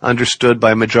be understood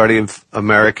by a majority of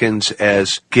Americans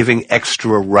as giving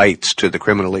extra rights to the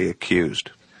criminally accused.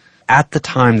 At the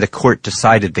time the court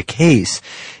decided the case,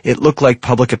 it looked like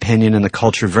public opinion and the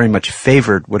culture very much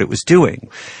favored what it was doing.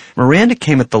 Miranda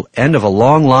came at the end of a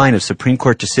long line of Supreme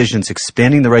Court decisions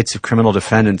expanding the rights of criminal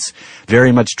defendants,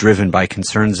 very much driven by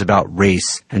concerns about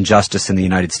race and justice in the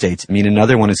United States. I mean,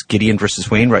 another one is Gideon versus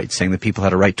Wainwright, saying that people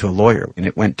had a right to a lawyer, and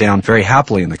it went down very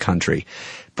happily in the country.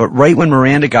 But right when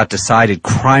Miranda got decided,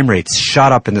 crime rates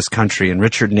shot up in this country, and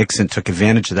Richard Nixon took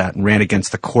advantage of that and ran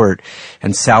against the court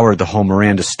and soured the whole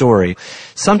Miranda story.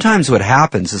 Sometimes what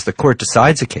happens is the court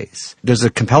decides a case. There's a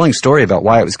compelling story about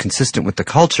why it was consistent with the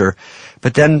culture,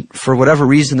 but then for whatever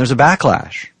reason there's a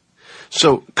backlash.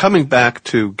 So coming back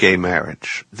to gay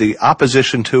marriage, the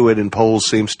opposition to it in polls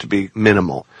seems to be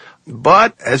minimal.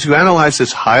 But as you analyze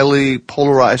this highly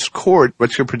polarized court,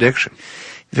 what's your prediction?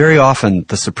 Very often,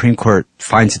 the Supreme Court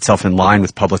finds itself in line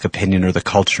with public opinion or the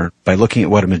culture by looking at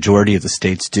what a majority of the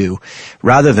states do,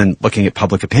 rather than looking at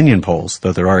public opinion polls,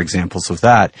 though there are examples of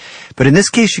that. But in this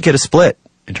case, you get a split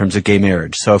in terms of gay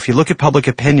marriage. So if you look at public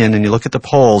opinion and you look at the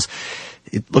polls,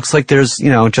 it looks like there's,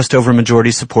 just over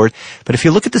majority support. But if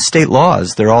you look at the state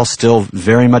laws, they're all still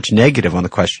very much negative on the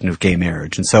question of gay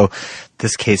marriage. And so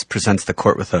this case presents the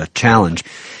court with a challenge.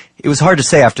 It was hard to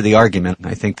say after the argument.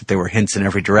 I think that there were hints in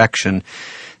every direction.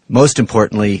 Most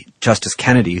importantly, Justice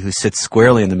Kennedy, who sits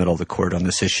squarely in the middle of the court on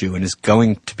this issue and is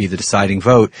going to be the deciding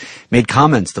vote, made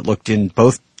comments that looked in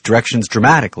both directions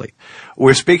dramatically.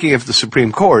 We're speaking of the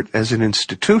Supreme Court as an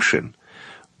institution,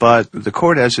 but the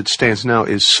court as it stands now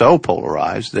is so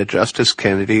polarized that Justice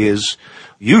Kennedy is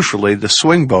usually the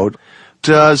swing vote.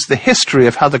 Does the history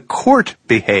of how the court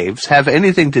behaves have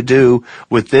anything to do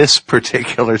with this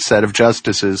particular set of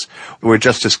justices, where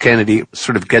Justice Kennedy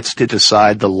sort of gets to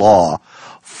decide the law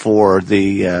for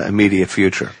the immediate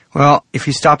future? Well, if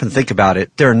you stop and think about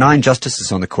it, there are 9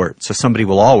 justices on the court, so somebody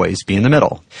will always be in the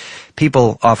middle.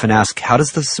 People often ask, how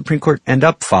does the Supreme Court end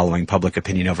up following public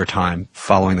opinion over time,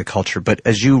 following the culture? But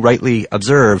as you rightly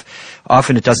observe,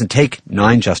 often it doesn't take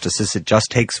 9 justices, it just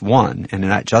takes 1. And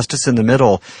that justice in the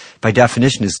middle, by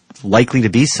definition, is likely to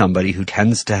be somebody who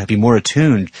tends to be more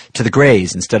attuned to the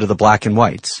grays instead of the black and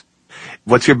whites.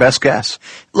 What's your best guess?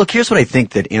 Look, here's what I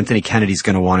think that Anthony Kennedy's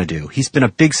going to want to do. He's been a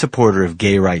big supporter of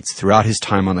gay rights throughout his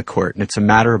time on the court, and it's a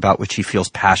matter about which he feels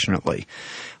passionately.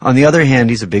 On the other hand,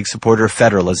 he's a big supporter of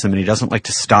federalism, and he doesn't like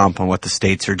to stomp on what the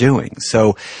states are doing.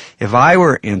 So if I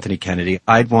were Anthony Kennedy,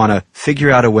 I'd want to figure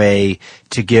out a way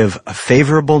to give a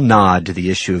favorable nod to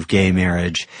the issue of gay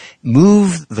marriage,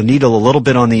 move the needle a little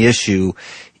bit on the issue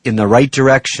in the right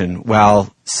direction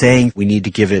while saying we need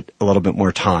to give it a little bit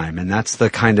more time. And that's the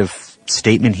kind of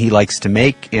statement he likes to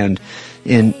make. And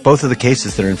in both of the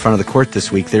cases that are in front of the court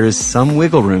this week, there is some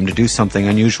wiggle room to do something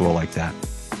unusual like that.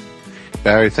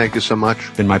 Barry, thank you so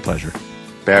much. Been my pleasure.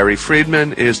 Barry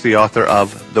Friedman is the author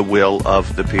of The Will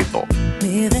of the People.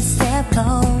 Move a step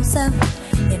closer.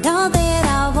 You know that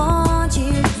I want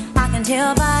you. I can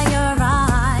tell by your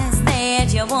eyes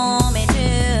that you want me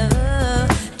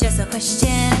to. Just a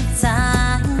question of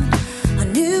time. I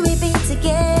knew we'd be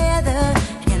together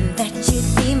and that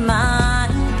you'd be mine.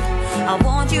 I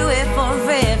want you here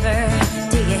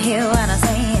forever. Do you hear what I'm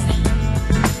saying?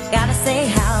 Gotta say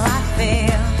how I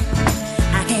feel.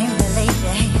 I can't believe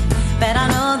it, but I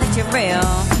know that you're real.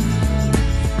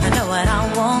 I know what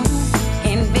I want,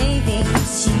 and baby,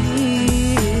 it's you.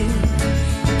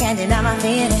 Can't deny my my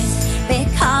feelings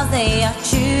because they are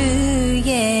true,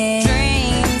 yeah.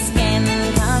 Dreams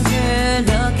can come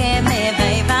true. Look at me,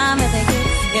 babe, I'm with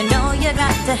you. You know you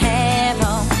got to have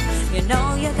hope. You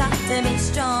know you got to be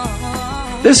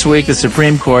strong. This week, the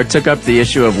Supreme Court took up the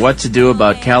issue of what to do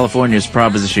about California's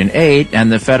Proposition 8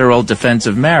 and the Federal Defense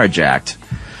of Marriage Act.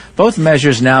 Both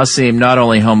measures now seem not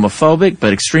only homophobic,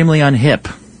 but extremely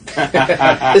unhip.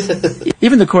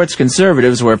 Even the court's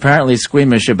conservatives were apparently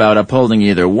squeamish about upholding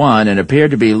either one and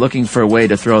appeared to be looking for a way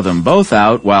to throw them both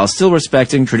out while still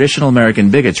respecting traditional American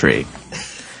bigotry.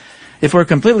 If we're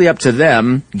completely up to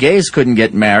them, gays couldn't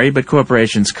get married, but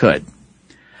corporations could.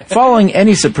 Following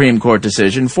any Supreme Court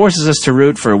decision forces us to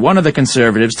root for one of the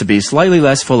conservatives to be slightly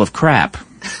less full of crap.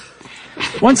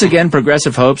 Once again,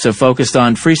 progressive hopes have focused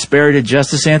on free-spirited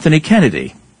Justice Anthony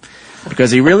Kennedy,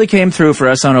 because he really came through for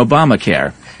us on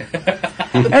Obamacare.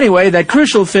 Anyway, that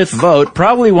crucial fifth vote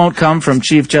probably won't come from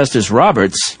Chief Justice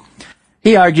Roberts.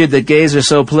 He argued that gays are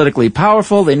so politically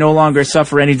powerful they no longer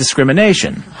suffer any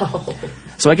discrimination.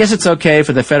 So I guess it's okay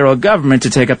for the federal government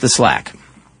to take up the slack.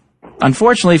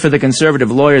 Unfortunately for the conservative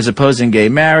lawyers opposing gay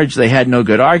marriage, they had no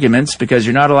good arguments because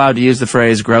you're not allowed to use the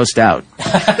phrase grossed out.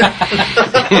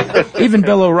 Even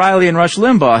Bill O'Reilly and Rush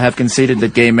Limbaugh have conceded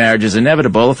that gay marriage is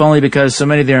inevitable, if only because so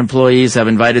many of their employees have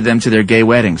invited them to their gay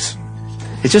weddings.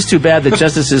 It's just too bad that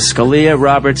Justices Scalia,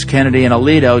 Roberts, Kennedy, and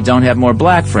Alito don't have more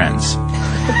black friends.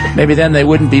 Maybe then they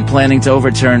wouldn't be planning to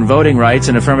overturn voting rights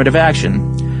and affirmative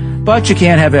action. But you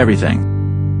can't have everything.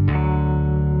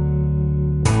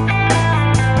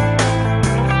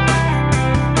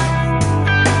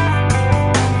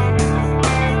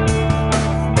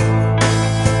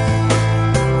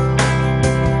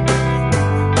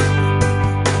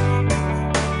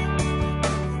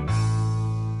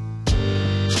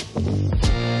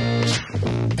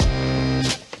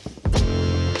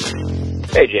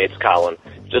 Hey Jay, it's Colin.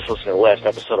 Just listening to the last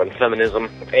episode on feminism,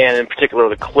 and in particular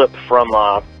the clip from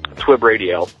Twib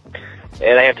Radio.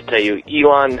 And I have to tell you,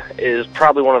 Elon is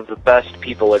probably one of the best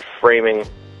people at framing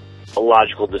a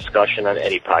logical discussion on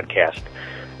any podcast.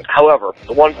 However,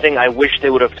 the one thing I wish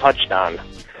they would have touched on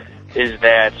is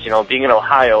that, you know, being in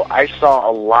Ohio, I saw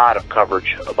a lot of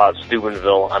coverage about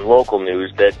Steubenville on local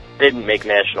news that didn't make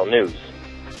national news.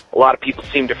 A lot of people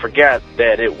seem to forget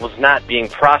that it was not being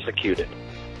prosecuted.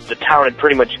 The town had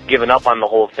pretty much given up on the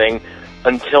whole thing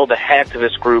until the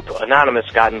hacktivist group Anonymous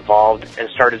got involved and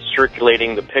started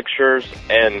circulating the pictures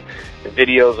and the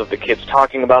videos of the kids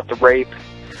talking about the rape.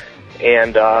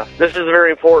 And this is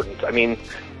very important. I mean,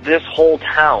 this whole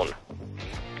town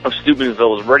of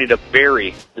Steubenville is ready to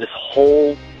bury this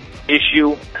whole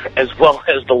issue as well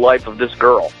as the life of this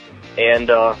girl. And,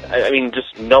 I mean,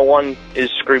 just no one is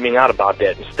screaming out about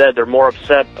that. Instead, they're more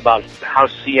upset about how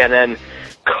CNN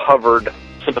covered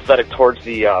sympathetic towards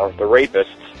the rapists.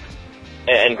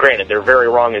 And granted, they're very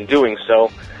wrong in doing so,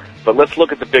 but let's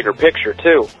look at the bigger picture,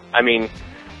 too. I mean,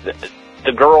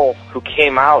 the girl who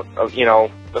came out, of, you know,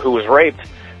 who was raped,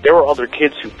 there were other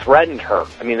kids who threatened her.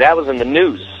 I mean, that was in the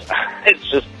news. It's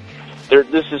just,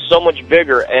 this is so much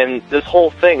bigger, and this whole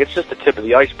thing, it's just the tip of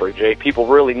the iceberg, Jay. People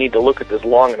really need to look at this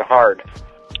long and hard.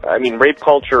 I mean, rape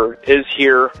culture is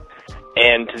here,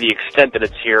 and to the extent that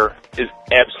it's here, is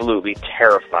absolutely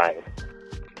terrifying.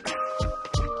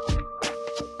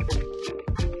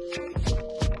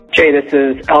 Jay, this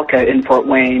is Elka in Fort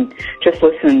Wayne. Just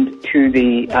listened to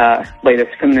the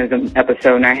latest feminism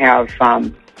episode, and I have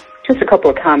just a couple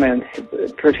of comments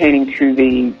pertaining to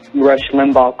the Rush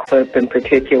Limbaugh clip in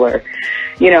particular.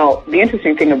 You know, the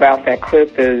interesting thing about that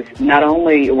clip is not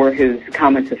only were his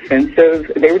comments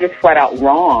offensive, they were just flat out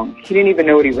wrong. He didn't even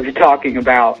know what he was talking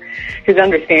about. His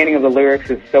understanding of the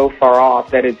lyrics is so far off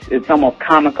that it's almost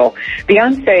comical.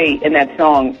 Beyonce in that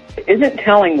song isn't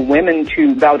telling women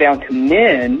to bow down to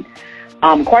men.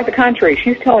 Quite the contrary,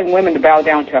 she's telling women to bow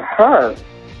down to her.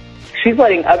 She's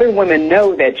letting other women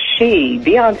know that she,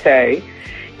 Beyonce,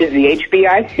 is the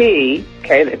HBIC,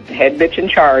 okay, the head bitch in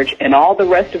charge, and all the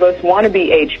rest of us want to be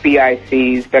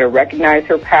HBICs, better recognize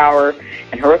her power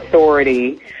and her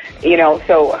authority. You know,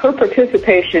 so her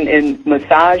participation in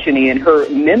misogyny and her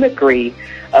mimicry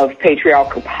of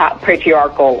patriarchal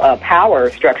power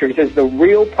structures is the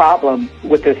real problem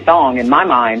with this song, in my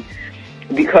mind,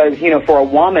 because, you know, for a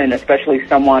woman, especially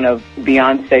someone of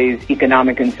Beyonce's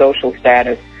economic and social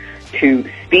status, to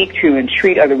speak to and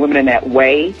treat other women in that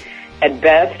way, at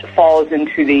best falls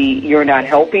into the you're not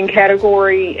helping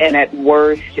category, and at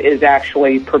worst is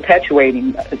actually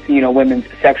perpetuating, you know, women's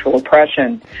sexual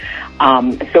oppression.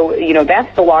 So, you know,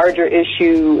 that's the larger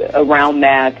issue around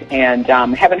that, and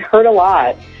haven't heard a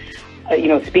lot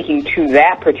speaking to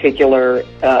that particular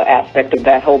aspect of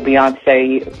that whole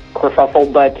Beyonce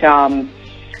kerfuffle, but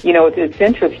it's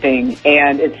interesting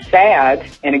and it's sad,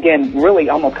 and again, really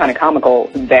almost kind of comical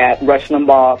that Rush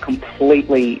Limbaugh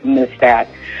completely missed that.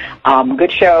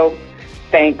 Good show,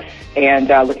 thanks, and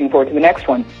looking forward to the next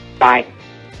one. Bye.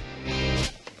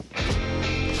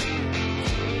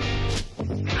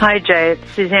 Hi, Jay.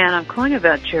 It's Suzanne. I'm calling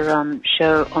about your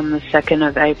show on the 2nd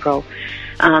of April,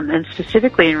 and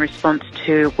specifically in response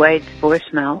to Wade's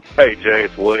voicemail. Hey, Jay,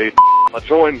 it's Wade. I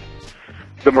joined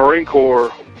the Marine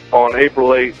Corps on April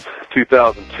 8th,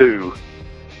 2002,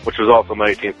 which was also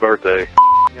my 18th birthday.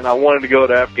 And I wanted to go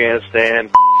to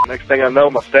Afghanistan. Next thing I know,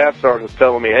 my staff sergeant's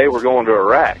telling me, hey, we're going to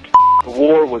Iraq. The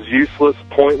war was useless,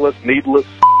 pointless, needless.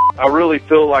 I really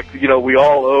feel like, we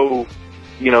all owe,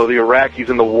 the Iraqis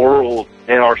in the world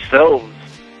and ourselves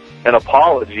an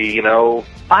apology,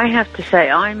 I have to say,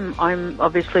 I'm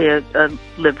obviously a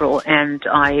liberal, and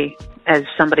I, as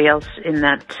somebody else in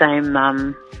that same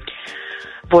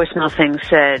voicemail thing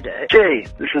said, Jay,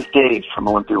 this is Dave from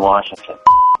Olympia, Washington.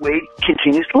 Wade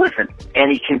continues to listen,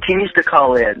 and he continues to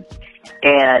call in.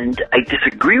 And I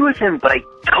disagree with him, but I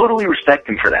totally respect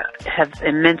him for that. I have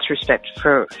immense respect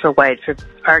for Wade, for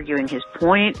arguing his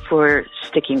point, for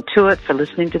sticking to it, for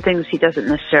listening to things he doesn't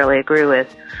necessarily agree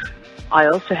with. I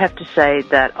also have to say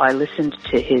that I listened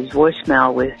to his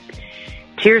voicemail with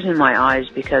tears in my eyes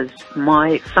because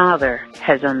my father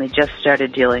has only just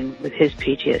started dealing with his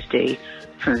PTSD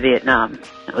from Vietnam.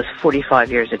 It was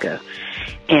 45 years ago.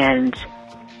 And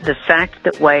the fact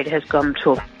that Wade has gone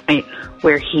to a point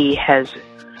where he has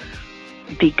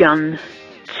begun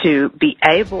to be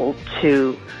able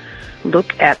to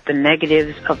look at the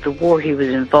negatives of the war he was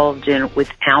involved in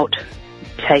without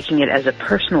taking it as a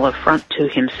personal affront to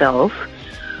himself,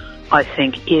 I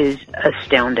think is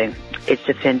astounding. It's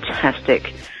a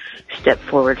fantastic step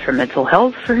forward for mental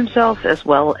health for himself as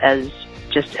well as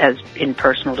just as in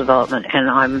personal development. And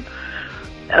I'm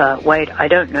Wade, I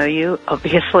don't know you,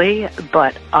 obviously,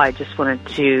 but I just wanted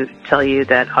to tell you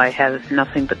that I have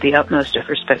nothing but the utmost of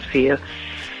respect for you.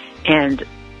 And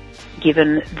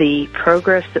given the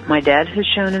progress that my dad has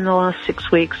shown in the last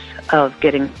 6 weeks of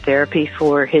getting therapy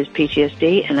for his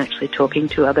PTSD and actually talking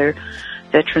to other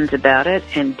veterans about it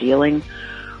and dealing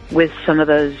with some of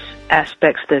those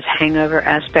aspects, those hangover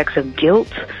aspects of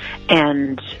guilt,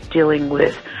 and dealing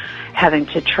with having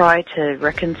to try to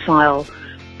reconcile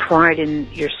pride in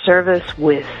your service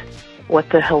with what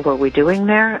the hell were we doing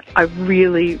there. I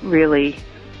really, really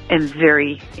am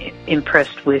very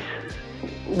impressed with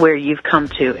where you've come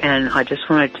to, and I just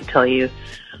wanted to tell you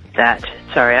that.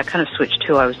 Sorry, I kind of switched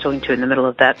who I was talking to in the middle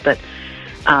of that, but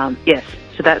yes,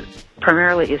 so that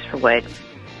primarily is for Wade.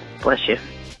 Bless you.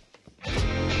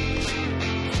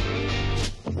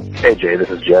 Hey Jay, this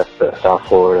is Jeff, the South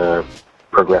Florida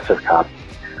progressive cop.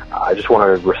 I just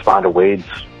want to respond to Wade's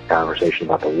conversation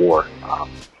about the war.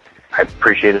 I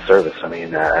appreciate his service. I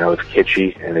mean, I know it's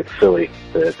kitschy and it's silly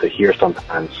to hear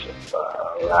sometimes.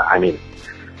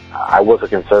 I was a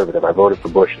conservative. I voted for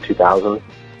Bush in 2000,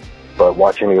 but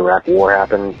watching the Iraq War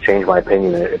happen changed my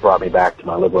opinion. It brought me back to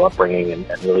my liberal upbringing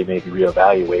and really made me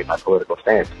reevaluate my political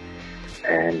stance.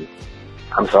 And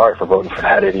I'm sorry for voting for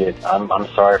that idiot. I'm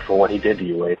sorry for what he did to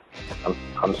you, Wade.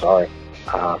 I'm sorry.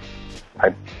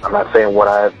 I'm not saying what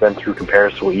I've been through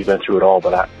compares to what you've been through at all,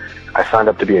 but I signed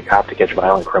up to be a cop to catch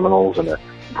violent criminals and to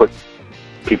put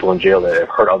people in jail that have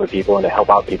hurt other people and to help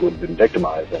out people who've been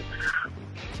victimized. And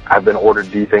I've been ordered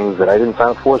to do things that I didn't sign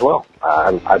up for as well.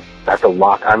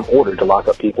 I'm ordered to lock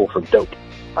up people for dope.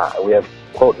 We have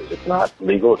quotas. It's not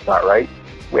legal. It's not right.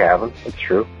 We have them. It's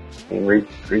true. I mean,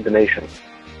 read The Nation.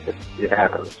 It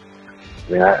happens.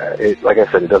 I mean, like I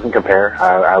said, it doesn't compare.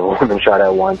 I've only been shot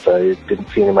at once. I didn't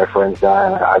see any of my friends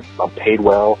die. I'm paid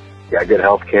well, got good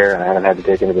health care, and I haven't had to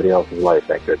take anybody else's life,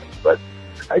 thank goodness. But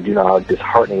I do know how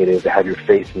disheartening it is to have your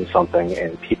faith in something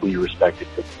and people you respected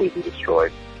completely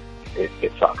destroyed.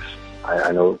 It sucks.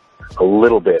 I know a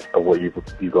little bit of what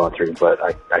you've gone through, but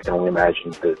I can only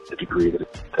imagine the degree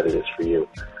that it is for you,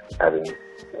 having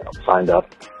signed up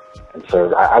and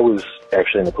served. I was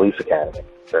actually in the police academy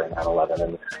during 9/11,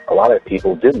 and a lot of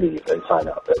people did leave and sign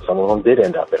up. Some of them did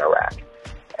end up in Iraq.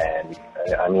 And,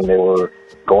 I mean, they were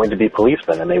going to be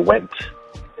policemen, and they went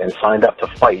and signed up to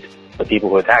fight the people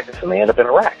who attacked us, and they end up in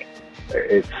Iraq.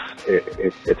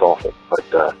 It's awful.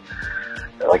 But,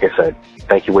 like I said,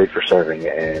 thank you, Wade, for serving,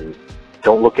 and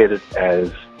don't look at it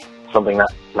as something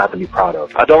not to be proud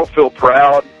of. I don't feel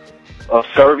proud of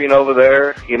serving over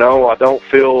there. I don't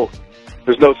feel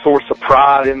there's no source of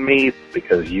pride in me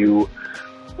because you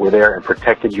were there and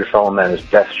protected your fellow men as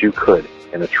best you could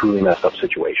in a truly messed up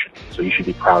situation. So you should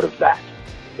be proud of that.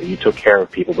 that you took care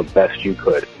of people the best you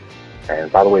could.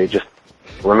 And by the way, just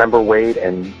remember Wade,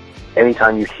 and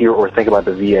anytime you hear or think about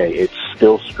the VA, it's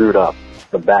still screwed up.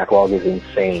 The backlog is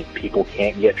insane. People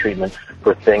can't get treatment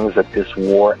for things that this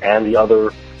war and the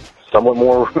other somewhat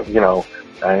more,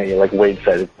 like Wade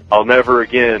said, I'll never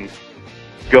again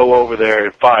go over there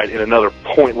and fight in another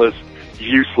pointless,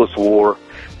 useless war.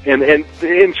 And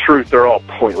in truth, they're all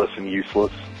pointless and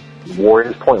useless. War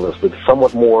is pointless, but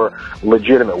somewhat more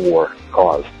legitimate war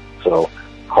cause. So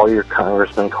call your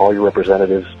congressmen, call your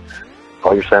representatives,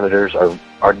 call your senators.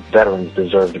 Our veterans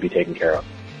deserve to be taken care of.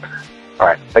 All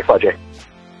right. Thanks a lot, Jay.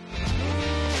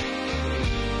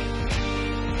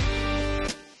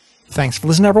 Thanks for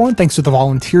listening, everyone. Thanks to the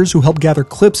volunteers who helped gather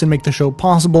clips and make the show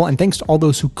possible, and thanks to all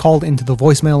those who called into the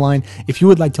voicemail line. If you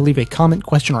would like to leave a comment,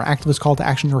 question, or activist call to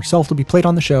action yourself to be played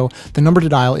on the show, the number to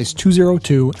dial is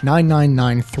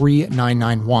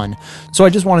 202-999-3991. So I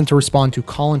just wanted to respond to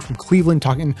Colin from Cleveland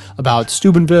talking about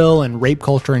Steubenville and rape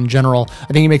culture in general. I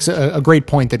think he makes a great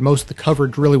point that most of the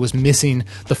coverage really was missing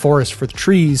the forest for the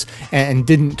trees and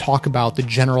didn't talk about the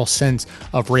general sense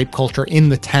of rape culture in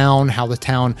the town, how the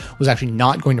town was actually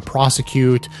not going to prosecute.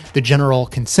 The general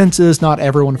consensus, not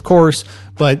everyone of course,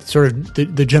 but sort of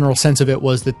the general sense of it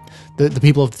was that the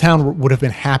people of the town would have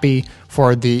been happy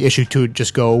for the issue to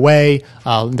just go away.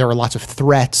 There were lots of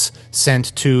threats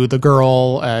sent to the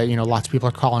girl. Lots of people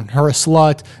are calling her a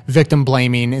slut, victim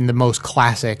blaming in the most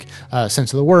classic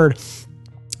sense of the word.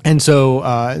 And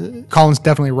so Colin's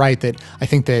definitely right that I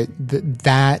think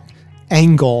that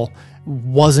angle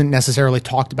wasn't necessarily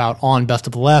talked about on Best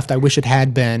of the Left. I wish it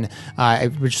had been.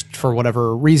 Just for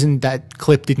whatever reason, that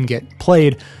clip didn't get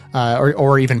played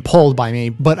or even pulled by me.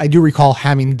 But I do recall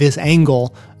having this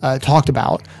angle talked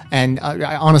about. And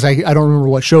honestly, I don't remember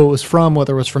what show it was from,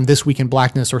 whether it was from This Week in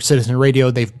Blackness or Citizen Radio.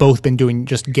 They've both been doing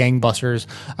just gangbusters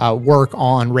work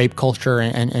on rape culture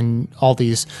and all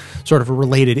these sort of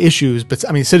related issues. But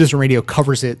I mean, Citizen Radio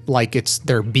covers it like it's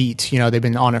their beat. They've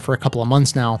been on it for a couple of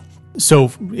months now.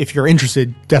 So if you're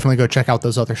interested, definitely go check out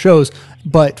those other shows.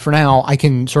 But for now, I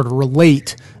can sort of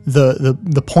relate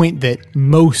the point that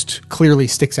most clearly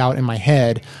sticks out in my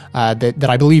head that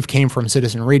I believe came from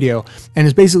Citizen Radio, and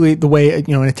is basically the way,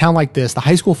 in a town like this, the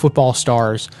high school football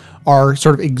stars are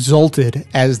sort of exalted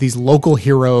as these local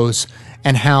heroes,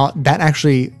 and how that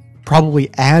actually probably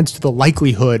adds to the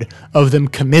likelihood of them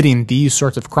committing these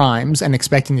sorts of crimes and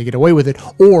expecting to get away with it,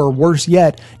 or worse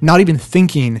yet, not even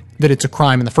thinking that it's a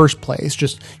crime in the first place.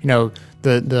 Just,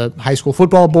 the high school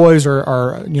football boys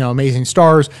are amazing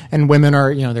stars, and women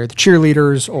are, they're the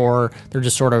cheerleaders, or they're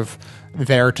just sort of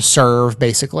there to serve,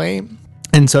 basically.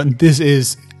 And so this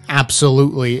is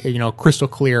absolutely, crystal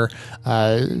clear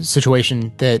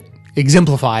situation that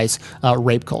exemplifies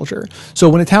rape culture. So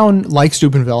when a town like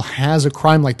Steubenville has a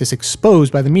crime like this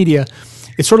exposed by the media,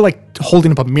 it's sort of like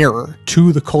holding up a mirror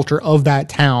to the culture of that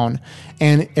town,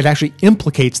 and it actually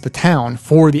implicates the town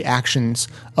for the actions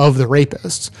of the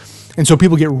rapists. And so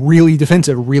people get really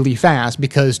defensive really fast,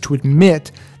 because to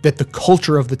admit that the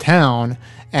culture of the town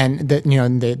and that,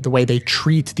 the way they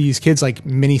treat these kids like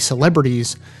mini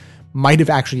celebrities might have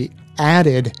actually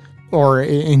added or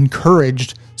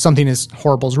encouraged something as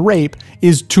horrible as rape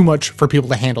is too much for people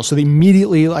to handle. So they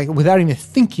immediately, without even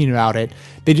thinking about it,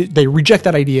 they reject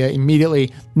that idea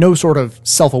immediately. No sort of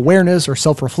self-awareness or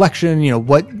self-reflection.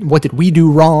 What did we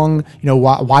do wrong?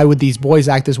 Why would these boys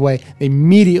act this way? They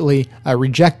immediately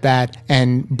reject that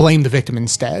and blame the victim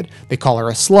instead. They call her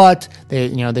a slut.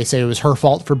 They say it was her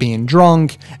fault for being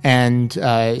drunk, and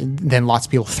then lots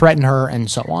of people threaten her,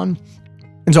 and so on.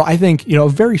 And so I think, a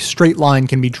very straight line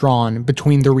can be drawn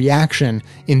between the reaction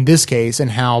in this case and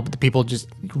how the people just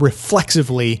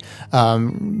reflexively,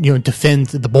 defend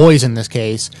the boys in this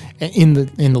case in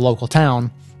the local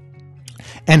town,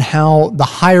 and how the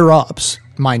higher ups,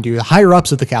 mind you, the higher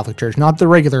ups of the Catholic Church, not the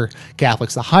regular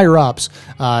Catholics, the higher ups,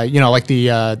 like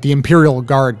the Imperial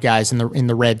Guard guys in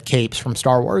the red capes from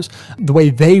Star Wars, the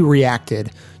way they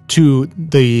reacted to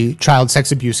the child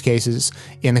sex abuse cases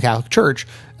in the Catholic Church,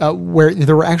 where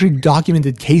there were actually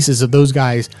documented cases of those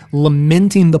guys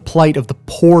lamenting the plight of the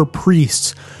poor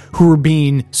priests who were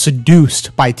being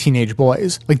seduced by teenage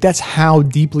boys. That's how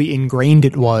deeply ingrained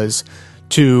it was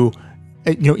to,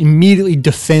 immediately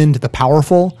defend the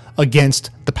powerful against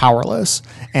the powerless.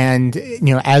 And,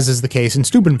 as is the case in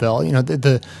Steubenville,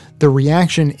 the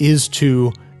reaction is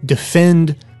to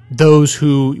defend those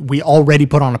who we already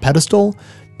put on a pedestal,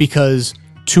 because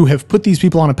to have put these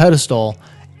people on a pedestal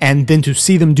and then to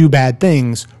see them do bad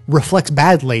things reflects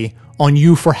badly on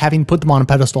you for having put them on a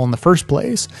pedestal in the first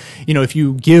place. You know, if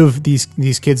you give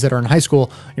these kids that are in high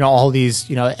school, you know, all these,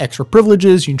 you know, extra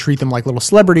privileges, you can treat them like little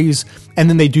celebrities, and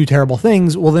then they do terrible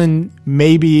things, well, then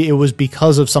maybe it was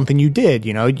because of something you did.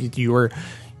 You know, you were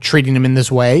treating them in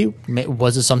this way.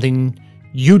 Was it something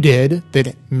you did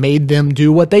that made them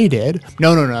do what they did?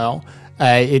 No.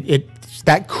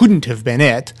 That couldn't have been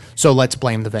it. So let's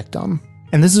blame the victim.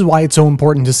 And this is why it's so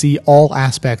important to see all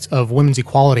aspects of women's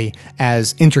equality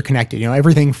as interconnected. You know,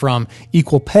 everything from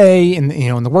equal pay in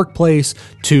the workplace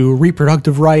to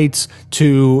reproductive rights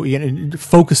to, you know,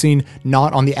 focusing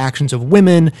not on the actions of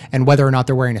women and whether or not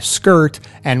they're wearing a skirt,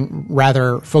 and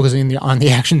rather focusing on the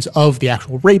actions of the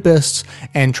actual rapists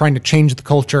and trying to change the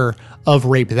culture of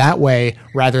rape that way,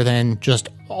 rather than just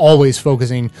always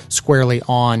focusing squarely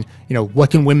on, you know,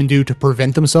 what can women do to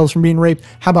prevent themselves from being raped?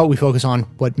 How about we focus on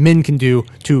what men can do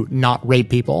to not rape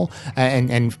people,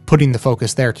 and putting the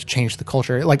focus there to change the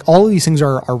culture? Like, all of these things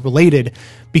are related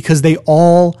because they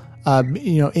all,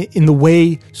 you know, in the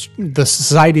way the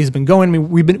society has been going. I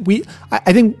mean,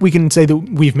 I think we can say that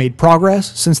we've made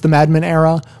progress since the Mad Men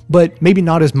era, but maybe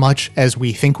not as much as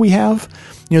we think we have.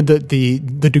 You know,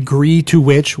 the degree to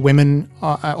which women,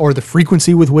 or the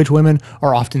frequency with which women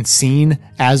are often seen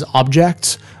as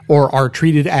objects, or are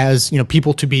treated as, you know,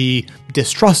 people to be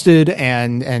distrusted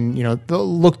and you know,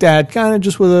 looked at kind of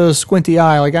just with a squinty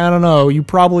eye, like, I don't know, you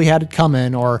probably had it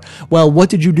coming, or, well, what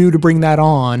did you do to bring that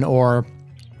on? Or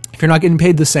if you're not getting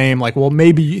paid the same, like, well,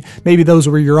 maybe those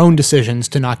were your own decisions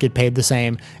to not get paid the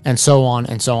same, and so on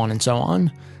and so on and so on.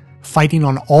 Fighting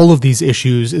on all of these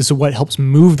issues is what helps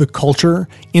move the culture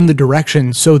in the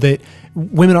direction so that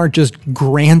women aren't just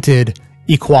granted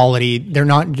equality. They're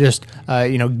not just,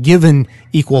 you know, given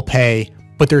equal pay,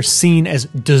 but they're seen as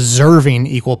deserving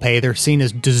equal pay. They're seen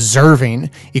as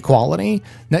deserving equality.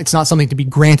 It's not something to be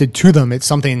granted to them. It's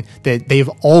something that they've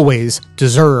always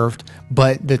deserved,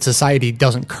 but that society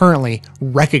doesn't currently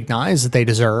recognize that they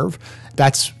deserve.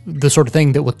 That's the sort of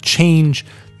thing that will change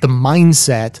the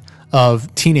mindset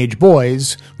of teenage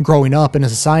boys growing up in a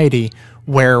society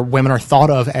where women are thought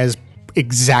of as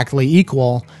exactly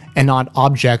equal and not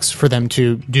objects for them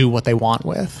to do what they want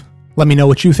with. Let me know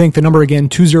what you think. The number again,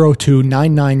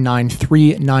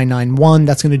 202-999-3991.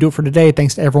 That's going to do it for today.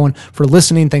 Thanks to everyone for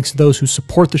listening. Thanks to those who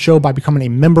support the show by becoming a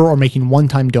member or making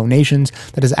one-time donations.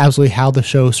 That is absolutely how the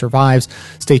show survives.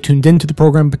 Stay tuned into the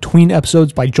program between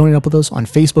episodes by joining up with us on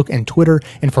Facebook and Twitter.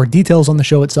 And for details on the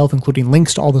show itself, including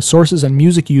links to all the sources and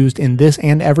music used in this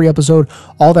and every episode,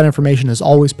 all that information is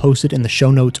always posted in the show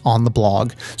notes on the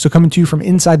blog. So coming to you from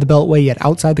inside the Beltway, yet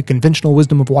outside the conventional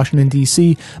wisdom of Washington,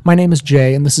 D.C., my name is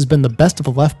Jay, and this has been the Best of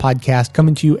the Left podcast,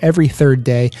 coming to you every third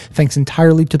day, thanks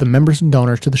entirely to the members and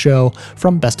donors to the show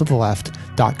from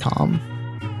bestoftheleft.com.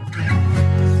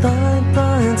 Thought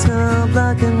lines now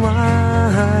black and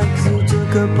white, 'cause you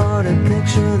took apart a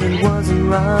picture that wasn't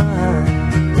right.